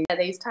of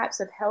these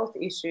types of health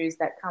issues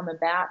that come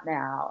about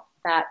now,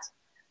 that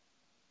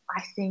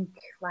I think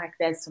like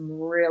there's some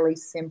really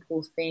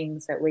simple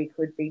things that we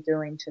could be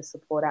doing to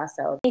support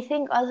ourselves. I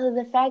think also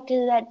the fact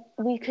is that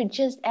we could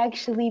just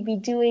actually be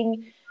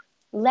doing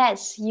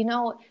less,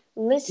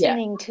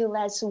 listening to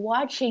less,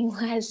 watching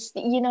less,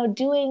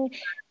 doing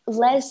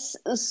less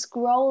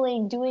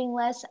scrolling, doing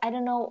less, I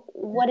don't know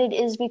what it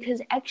is, because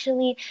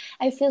actually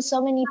I feel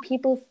so many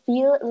people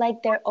feel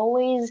like they're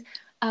always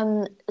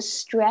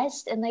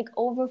stressed and like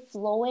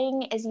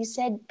overflowing, as you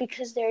said,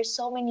 because there's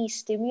so many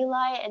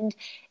stimuli, and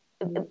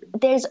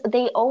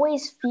they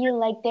always feel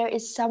like there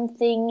is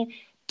something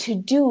to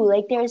do,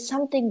 like there's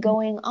something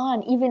going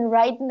on. Even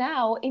right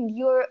now in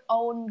your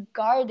own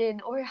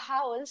garden or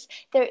house,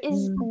 there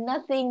is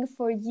nothing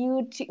for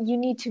you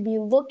need to be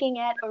looking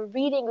at or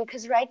reading,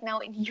 because right now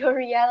in your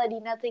reality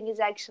nothing is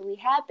actually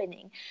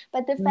happening.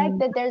 But the fact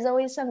that there's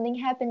always something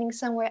happening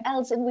somewhere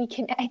else and we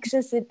can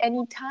access it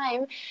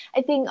anytime,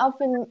 I think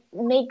often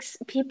makes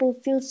people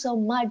feel so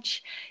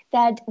much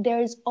that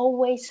there's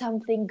always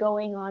something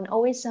going on,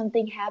 always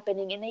something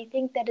happening. And I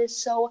think that is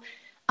so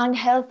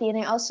unhealthy. And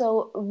I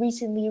also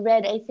recently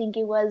read, I think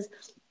it was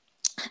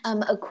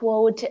a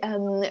quote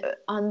on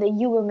the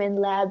Huberman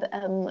Lab,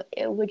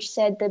 which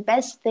said the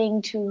best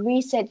thing to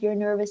reset your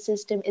nervous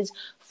system is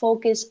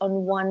focus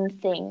on one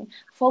thing.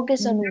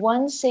 Focus on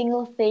one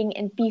single thing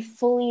and be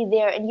fully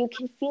there. And you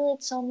can feel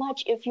it so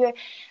much if you're,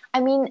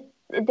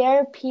 there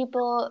are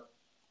people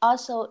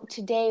also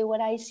today,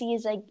 what I see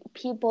is like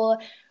people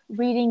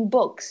reading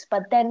books,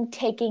 but then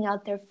taking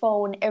out their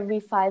phone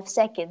every 5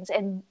 seconds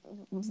and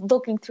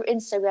looking through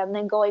Instagram,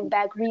 then going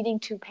back, reading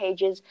 2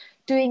 pages,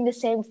 doing the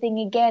same thing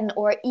again,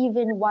 or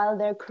even while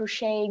they're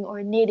crocheting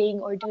or knitting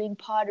or doing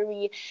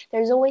pottery,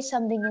 there's always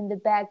something in the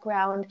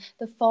background.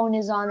 The phone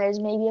is on, there's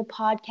maybe a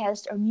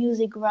podcast or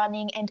music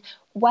running. And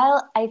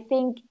while I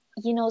think,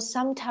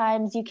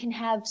 sometimes you can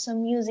have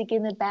some music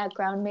in the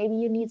background, maybe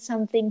you need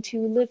something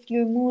to lift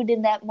your mood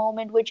in that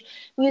moment, which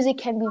music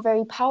can be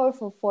very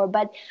powerful for,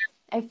 but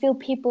I feel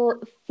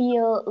people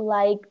feel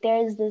like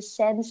there's this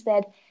sense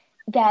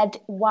that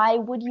why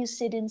would you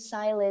sit in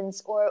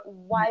silence, or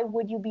why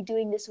would you be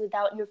doing this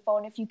without your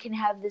phone if you can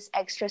have this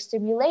extra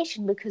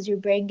stimulation, because your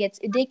brain gets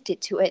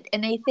addicted to it.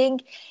 And I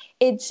think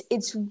it's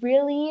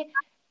really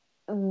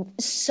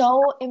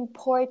so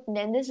important,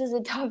 and this is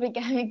a topic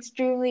I'm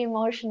extremely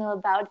emotional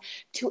about,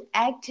 to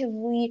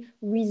actively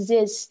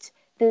resist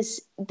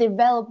this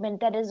development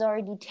that has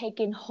already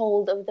taken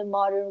hold of the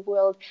modern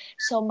world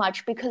so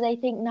much, because I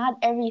think not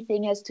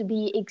everything has to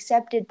be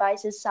accepted by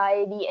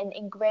society and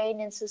ingrained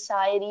in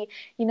society.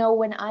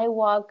 When I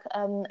walk,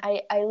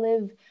 I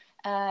live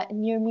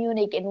near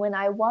Munich, and when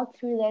I walk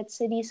through that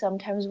city,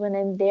 sometimes when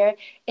I'm there,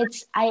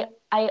 it's I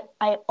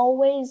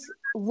always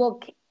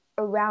look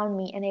around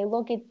me and I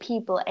look at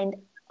people, and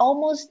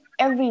almost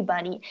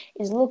everybody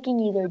is looking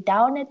either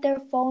down at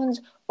their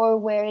phones or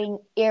wearing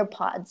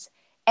AirPods.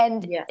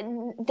 And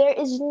there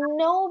is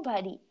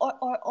nobody,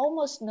 or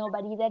almost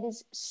nobody, that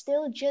is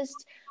still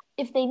just,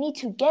 if they need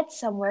to get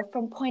somewhere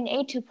from point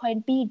A to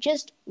point B,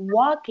 just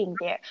walking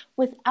there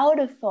without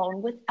a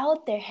phone,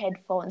 without their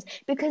headphones,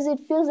 because it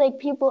feels like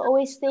people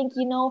always think,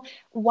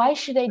 why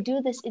should I do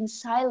this in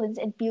silence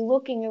and be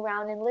looking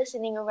around and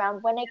listening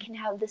around when I can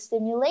have the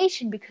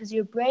stimulation? Because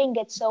your brain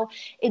gets so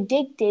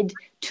addicted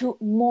to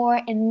more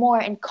and more,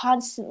 and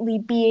constantly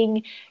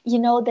being,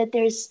 that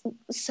there's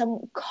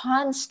some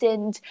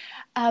constant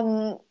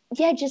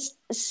just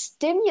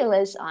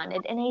stimulus on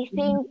it. And I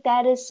think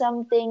that is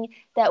something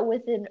that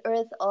with an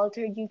earth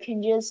altar you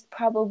can just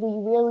probably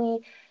really,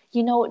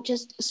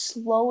 just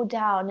slow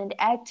down and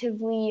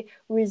actively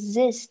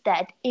resist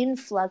that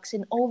influx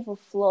and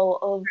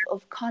overflow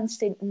of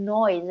constant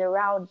noise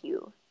around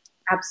you.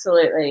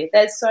 Absolutely.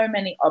 There's so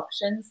many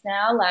options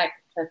now, like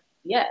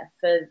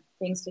for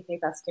things to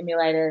keep us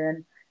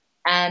stimulated,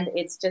 and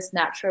it's just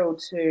natural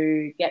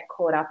to get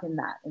caught up in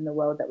that in the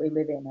world that we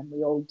live in, and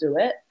we all do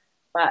it.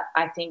 But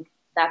I think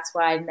that's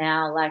why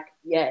now, like,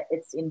 yeah,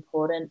 it's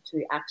important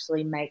to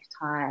actually make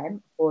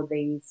time for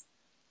these,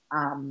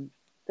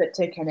 but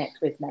to connect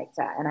with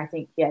nature. And I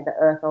think, yeah, the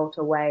earth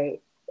altar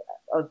way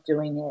of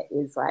doing it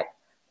is like,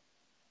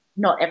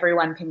 not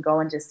everyone can go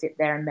and just sit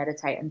there and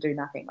meditate and do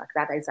nothing. Like,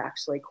 that is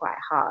actually quite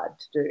hard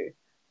to do.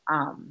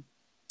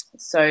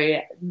 So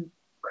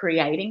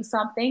creating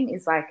something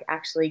is like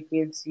actually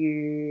gives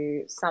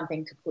you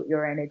something to put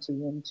your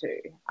energy into.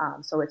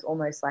 So it's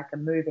almost like a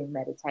moving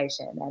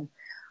meditation. And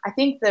I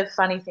think the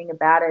funny thing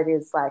about it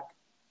is like,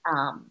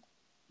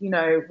 you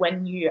know,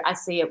 I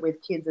see it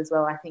with kids as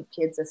well. I think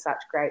kids are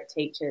such great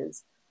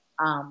teachers,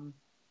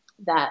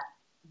 that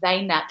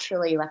they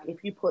naturally, like,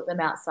 if you put them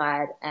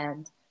outside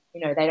and, you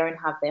know, they don't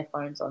have their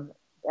phones on,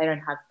 they don't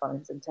have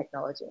phones and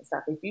technology and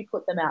stuff. If you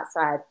put them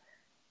outside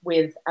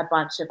with a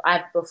bunch of,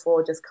 I've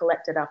before just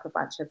collected up a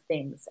bunch of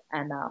things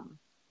and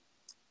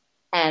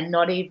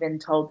not even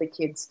told the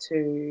kids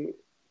to,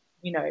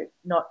 you know,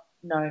 not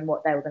knowing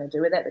what they were going to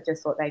do with it, but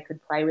just thought they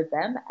could play with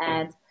them.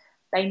 And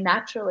they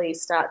naturally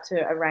start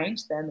to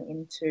arrange them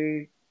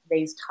into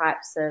these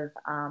types of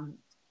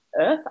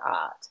earth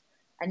art.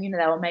 And, you know,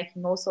 they were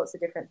making all sorts of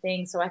different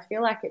things. So I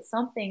feel like it's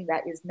something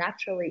that is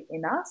naturally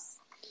in us.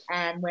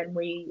 And when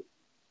we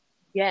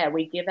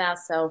give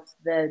ourselves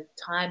the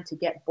time to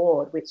get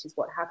bored, which is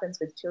what happens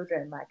with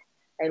children. Like,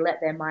 they let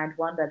their mind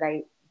wander.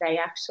 They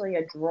actually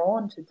are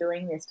drawn to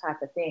doing this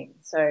type of thing.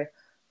 So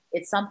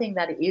it's something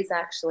that is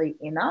actually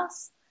in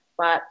us,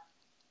 but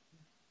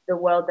the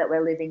world that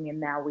we're living in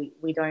now,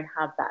 we don't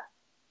have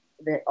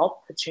the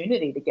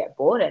opportunity to get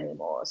bored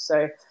anymore.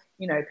 So,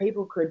 you know,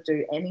 people could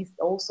do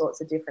all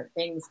sorts of different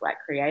things, like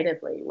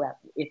creatively, where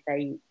if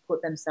they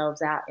put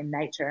themselves out in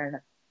nature and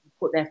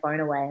put their phone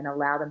away and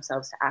allow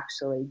themselves to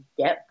actually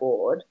get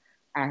bored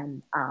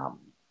and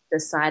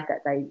decide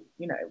that they,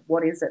 you know,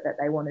 what is it that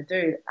they want to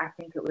do. I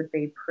think it would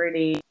be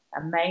pretty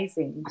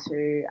amazing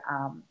to,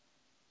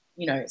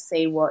 you know,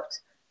 see what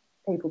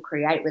people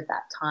create with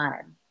that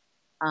time.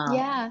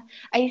 Yeah,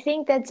 I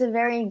think that's a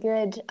very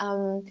good,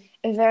 a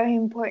very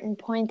important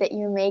point that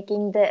you're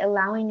making, the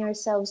allowing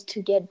yourselves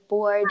to get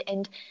bored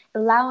and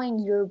allowing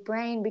your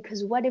brain,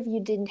 because what if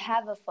you didn't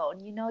have a phone?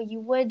 You know,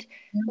 you would,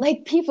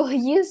 like people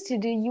used to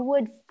do, you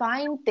would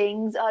find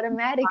things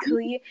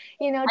automatically,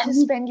 you know, to And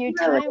spend your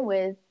really, time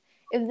with.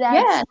 If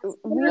yeah, that's it's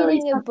really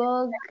reading a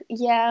book,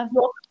 yeah.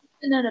 you're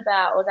passionate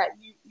about, or that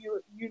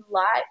you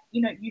like,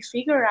 you know, you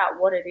figure out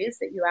what it is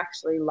that you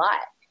actually like.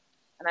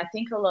 And I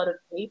think a lot of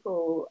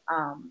people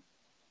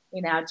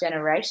in our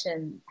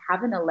generation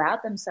haven't allowed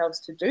themselves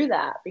to do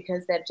that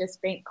because they've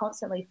just been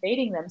constantly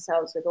feeding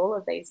themselves with all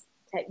of these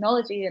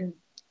technology and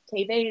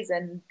TVs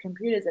and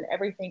computers and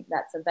everything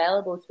that's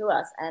available to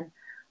us. And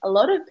a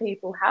lot of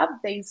people have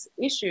these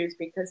issues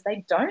because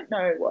they don't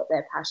know what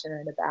they're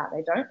passionate about.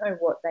 They don't know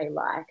what they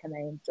like and they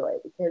enjoy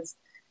because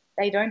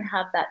they don't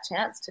have that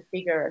chance to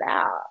figure it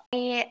out.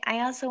 I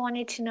also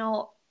wanted to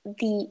know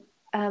the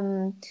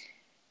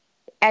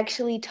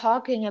actually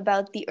talking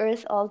about the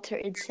earth altar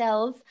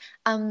itself,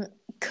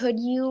 could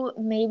you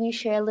maybe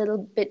share a little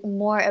bit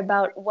more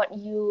about what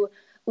you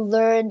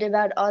learned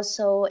about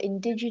also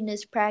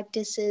indigenous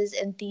practices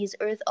and these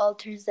earth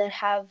altars that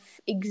have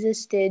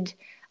existed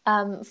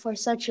for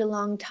such a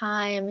long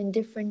time in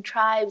different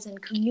tribes and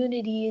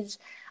communities?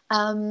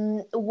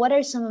 What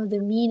are some of the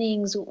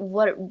meanings?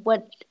 What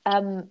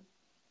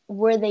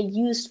were they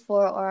used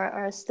for, or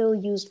are still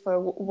used for?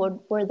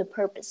 What were the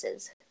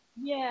purposes?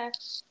 Yeah,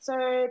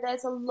 so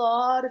there's a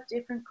lot of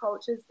different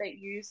cultures that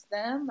use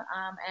them,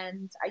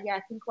 and yeah,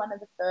 I think one of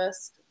the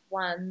first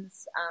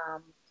ones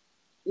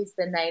is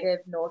the Native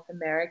North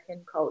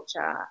American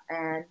culture,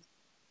 and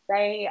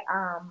they,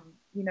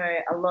 you know,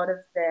 a lot of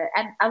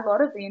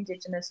the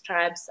indigenous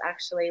tribes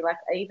actually, like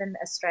even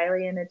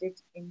Australian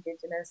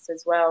indigenous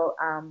as well,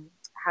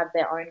 have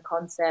their own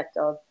concept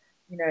of,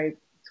 you know,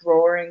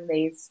 drawing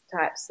these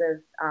types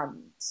of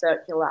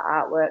circular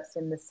artworks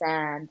in the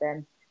sand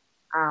and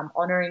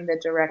honoring the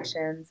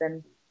directions.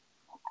 And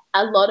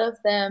a lot of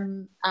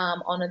them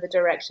honor the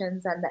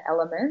directions and the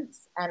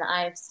elements. And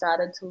I've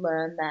started to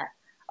learn that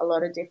a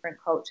lot of different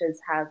cultures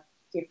have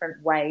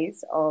different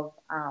ways of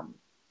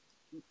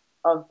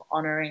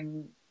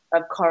honoring,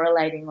 of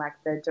correlating like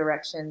the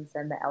directions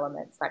and the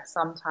elements. Like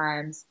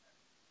sometimes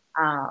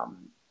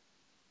um,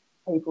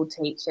 people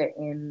teach it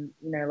in,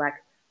 you know, like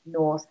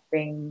north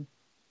being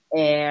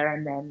air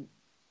and then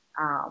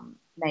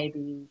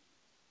maybe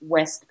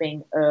west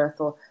being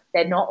earth, or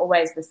they're not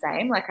always the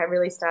same. Like I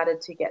really started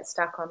to get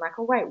stuck on like,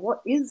 oh wait,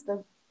 what is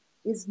the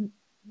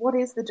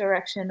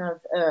direction of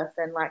earth?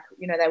 And like,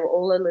 you know, they were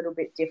all a little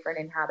bit different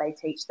in how they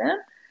teach them.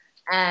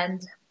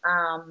 And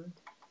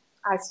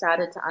I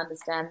started to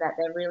understand that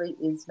there really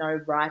is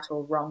no right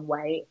or wrong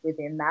way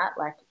within that.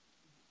 Like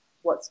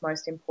what's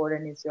most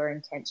important is your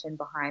intention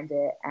behind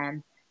it.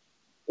 And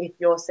if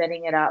you're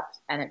setting it up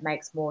and it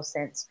makes more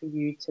sense for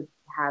you to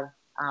have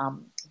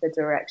the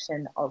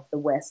direction of the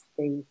west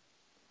be,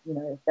 you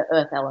know, the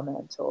earth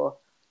element, or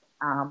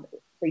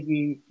for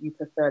you, you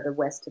prefer the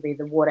west to be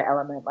the water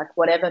element, like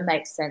whatever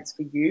makes sense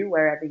for you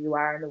wherever you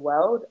are in the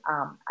world.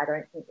 I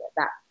don't think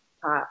that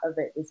part of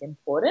it is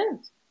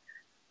important.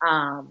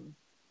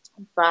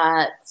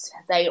 But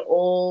they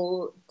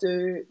all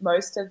do,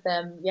 most of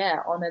them,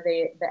 honor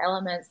the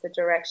elements, the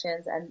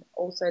directions, and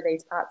also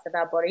these parts of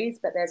our bodies.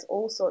 But there's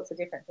all sorts of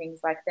different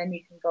things. Like then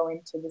you can go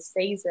into the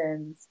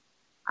seasons.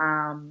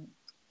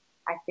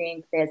 I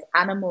think there's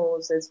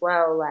animals as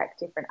well, like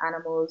different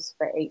animals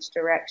for each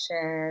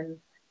direction,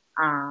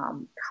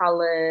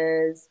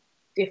 colors,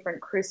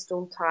 different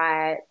crystal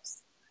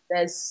types.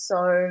 There's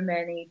so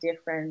many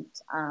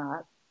different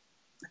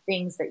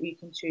things that you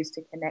can choose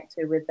to connect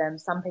to with them.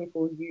 Some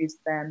people use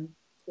them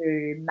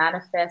to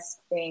manifest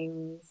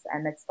things,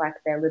 and it's like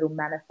their little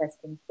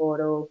manifesting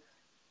portal.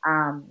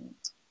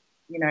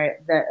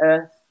 The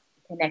earth,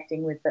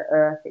 connecting with the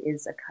earth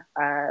is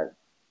a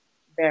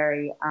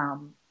very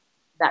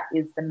that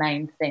is the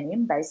main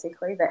theme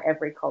basically that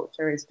every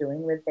culture is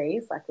doing with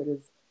these. Like it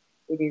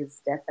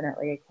is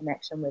definitely a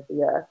connection with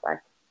the earth,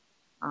 like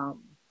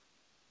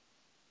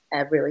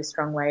a really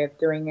strong way of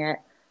doing it.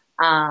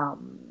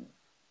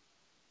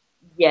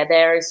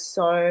 There is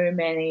so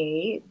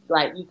many,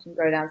 like you can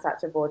go down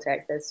such a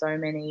vortex. There's so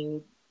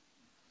many,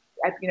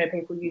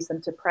 people use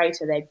them to pray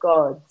to their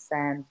gods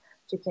and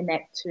to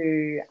connect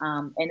to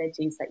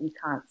energies that you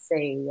can't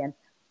see, and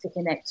to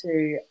connect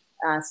to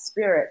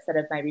spirits that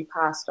have maybe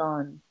passed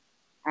on.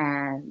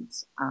 And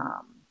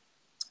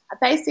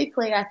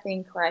basically, I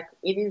think like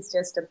it is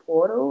just a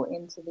portal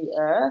into the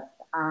earth,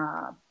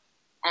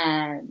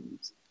 and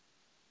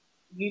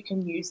you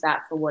can use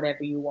that for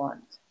whatever you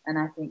want. And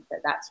I think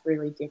that that's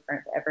really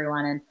different for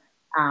everyone. And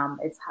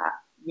it's hard,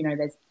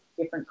 there's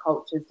different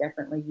cultures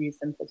definitely use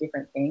them for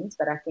different things.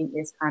 But I think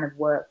this kind of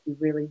work, you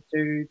really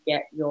do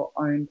get your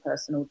own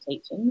personal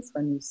teachings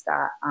when you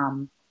start.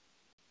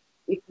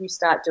 If you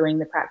start doing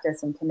the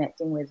practice and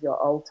connecting with your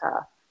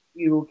altar,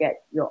 you will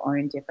get your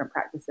own different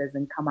practices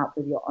and come up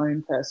with your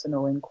own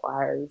personal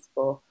inquiries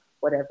for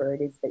whatever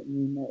it is that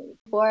you need.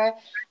 Before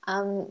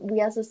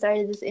we also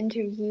started this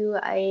interview,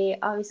 I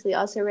obviously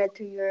also read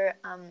through your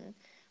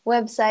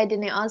website,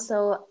 and I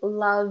also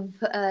love,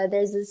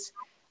 there's this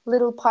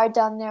little part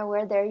down there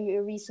where there are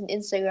your recent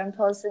Instagram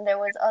posts, and there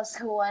was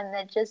also one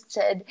that just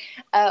said,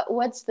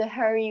 what's the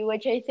hurry,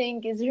 which I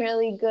think is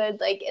really good,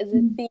 like as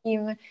a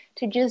theme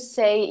to just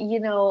say,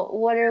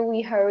 what are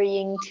we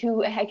hurrying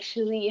to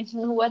actually,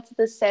 and what's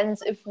the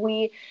sense if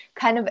we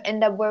kind of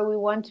end up where we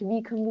want to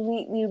be,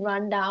 completely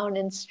run down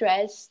and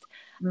stressed,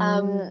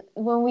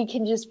 when we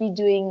can just be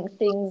doing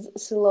things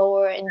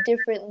slower and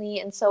differently.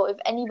 And so if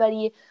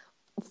anybody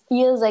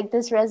feels like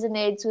this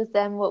resonates with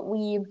them, what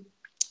we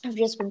have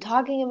just been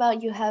talking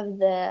about, you have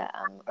the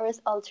Earth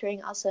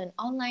Altering, also an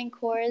online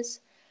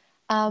course,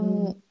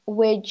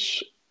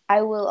 which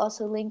I will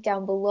also link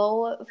down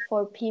below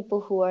for people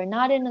who are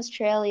not in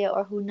Australia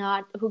or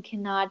who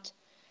cannot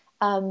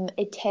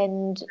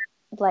attend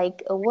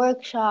like a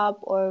workshop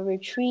or a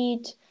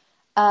retreat,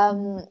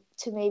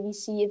 to maybe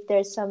see if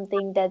there's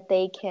something that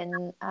they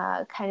can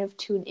kind of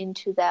tune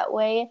into that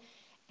way,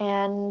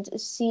 and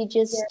see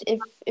just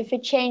if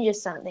it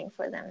changes something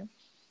for them.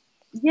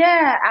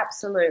 Yeah,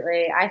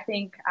 absolutely. I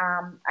think,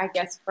 I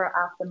guess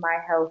after my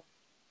health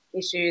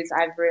issues,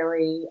 I've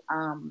really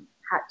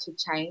had to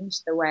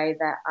change the way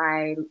that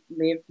I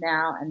live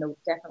now, and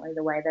definitely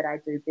the way that I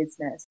do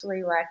business.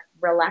 Really, like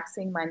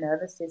relaxing my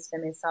nervous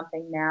system is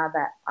something now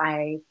that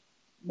I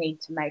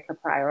need to make a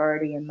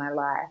priority in my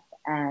life.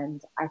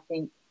 And I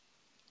think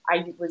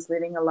I was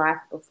living a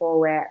life before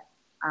where,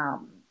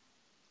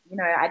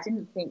 I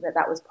didn't think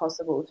that was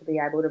possible, to be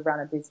able to run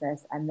a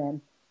business and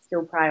then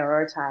still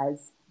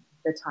prioritize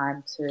the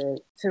time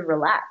to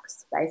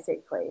relax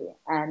basically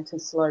and to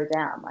slow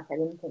down. Like I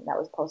didn't think that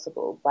was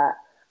possible. But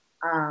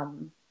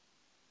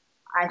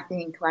I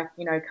think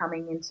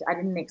coming into, I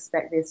didn't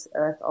expect this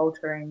earth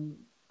altering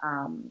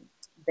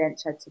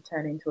venture to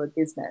turn into a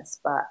business,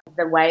 but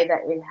the way that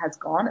it has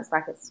gone, it's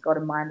like it's got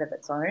a mind of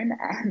its own.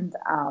 And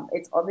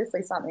it's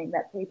obviously something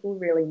that people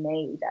really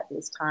need at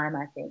this time.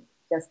 I think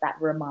just that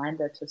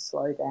reminder to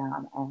slow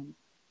down and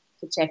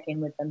to check in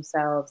with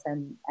themselves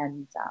and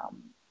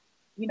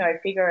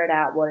figure it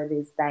out what it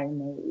is they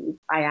need.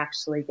 I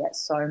actually get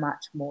so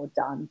much more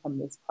done from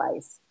this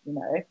place,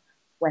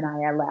 when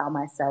I allow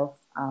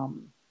myself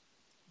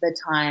the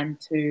time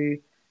to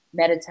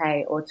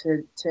meditate or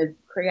to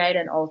create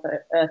an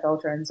earth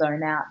altar and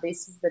zone out.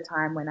 This is the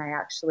time when I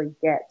actually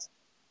get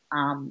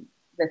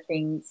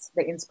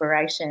the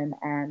inspiration.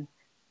 And,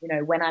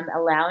 when I'm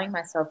allowing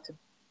myself to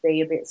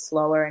be a bit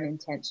slower and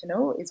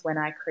intentional is when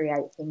I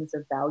create things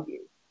of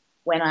value.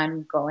 When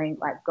I'm going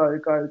like go,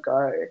 go,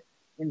 go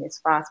in this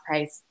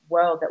fast-paced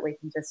world that we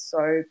can just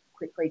so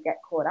quickly get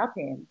caught up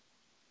in,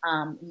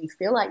 you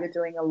feel like you're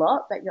doing a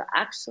lot, but you're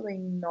actually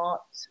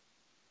not.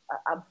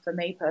 For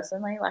me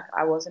personally, like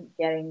I wasn't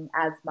getting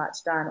as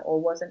much done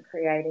or wasn't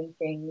creating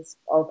things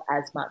of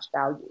as much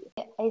value.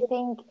 I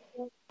think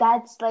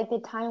that's like the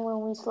time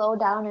when we slow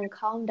down and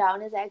calm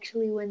down, is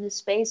actually when the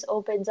space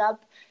opens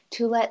up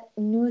to let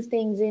new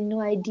things in,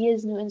 new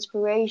ideas, new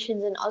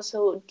inspirations, and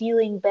also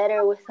dealing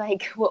better with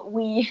like what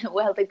we,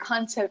 well, the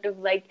concept of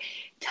like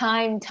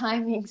timing,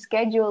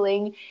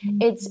 scheduling.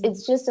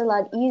 It's just a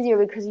lot easier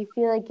because you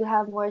feel like you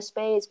have more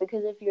space,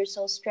 because if you're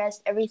so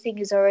stressed, everything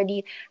is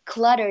already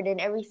cluttered and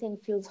everything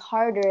feels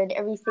harder and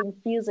everything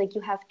feels like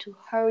you have to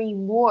hurry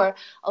more,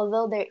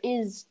 although there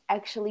is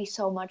actually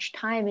so much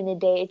time in a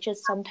day. It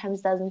just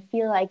sometimes doesn't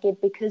feel like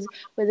it, because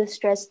with a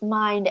stressed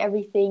mind,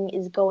 everything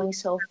is going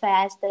so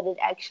fast that it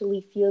actually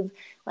feels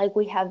like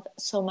we have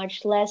so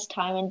much less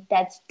time. And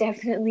that's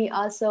definitely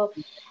also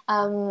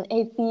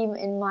a theme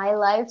in my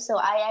life. So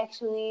I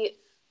actually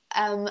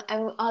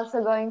I'm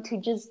also going to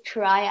just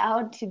try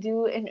out to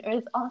do an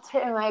earth altar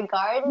in my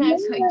garden. I'm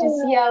going to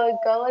see how it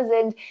goes,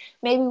 and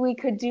maybe we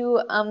could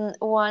do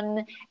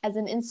one as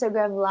an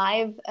Instagram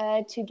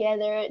live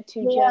together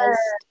to just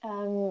I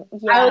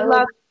would I would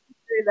love to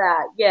do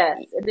that. Yes,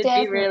 it'd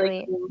be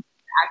really definitely. cool to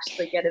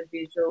actually get a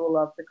visual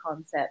of the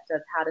concept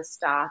of how to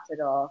start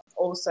it off.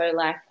 Also,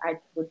 like I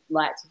would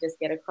like to just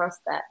get across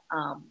that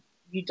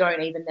you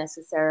don't even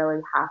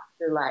necessarily have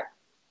to like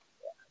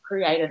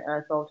create an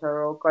earth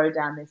altar or go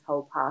down this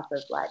whole path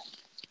of like,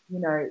 you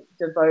know,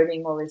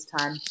 devoting all this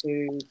time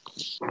to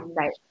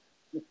make.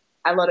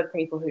 A lot of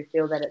people who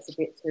feel that it's a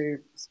bit too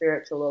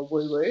spiritual or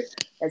woo woo,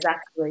 there's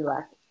actually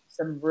like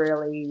some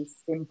really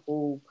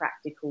simple,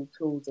 practical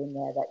tools in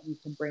there that you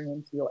can bring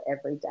into your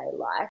everyday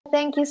life.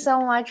 Thank you so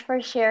much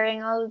for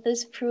sharing all of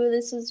this, Prue.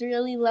 This was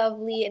really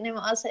lovely. And I'm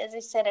also, as I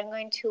said, I'm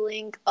going to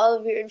link all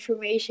of your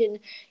information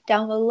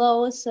down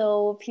below,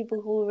 so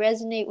people who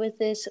resonate with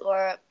this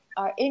or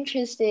are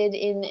interested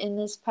in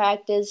this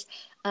practice,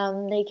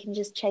 they can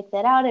just check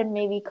that out and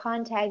maybe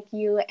contact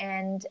you.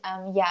 And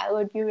yeah, I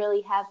would be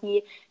really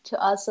happy to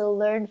also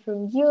learn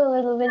from you a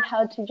little bit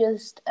how to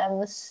just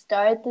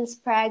start this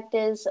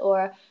practice,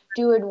 or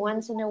do it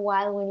once in a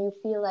while when you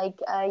feel like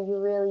you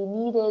really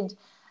need it.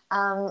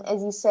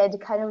 As you said,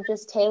 kind of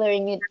just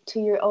tailoring it to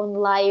your own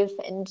life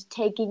and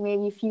taking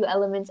maybe a few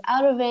elements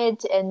out of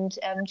it, and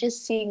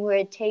just seeing where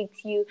it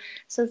takes you.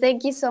 So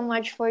thank you so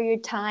much for your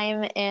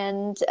time.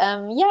 And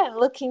yeah, I'm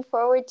looking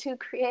forward to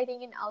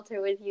creating an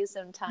altar with you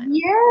sometime.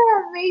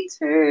 Yeah, me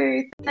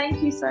too.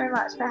 Thank you so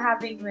much for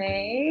having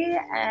me.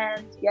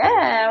 And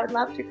yeah, I would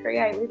love to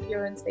create with you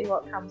and see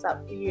what comes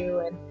up for you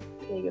and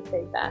hear your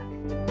feedback.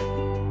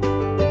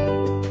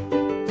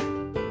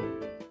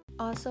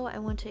 Also, I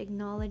want to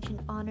acknowledge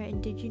and honor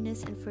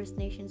Indigenous and First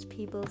Nations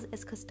peoples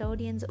as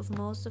custodians of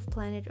most of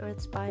planet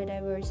Earth's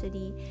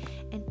biodiversity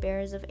and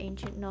bearers of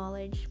ancient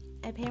knowledge.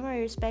 I pay my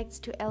respects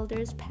to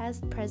elders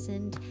past,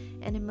 present,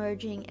 and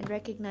emerging, and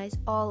recognize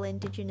all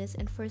Indigenous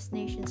and First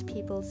Nations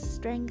peoples'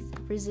 strength,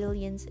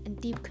 resilience, and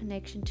deep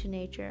connection to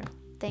nature.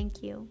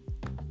 Thank you.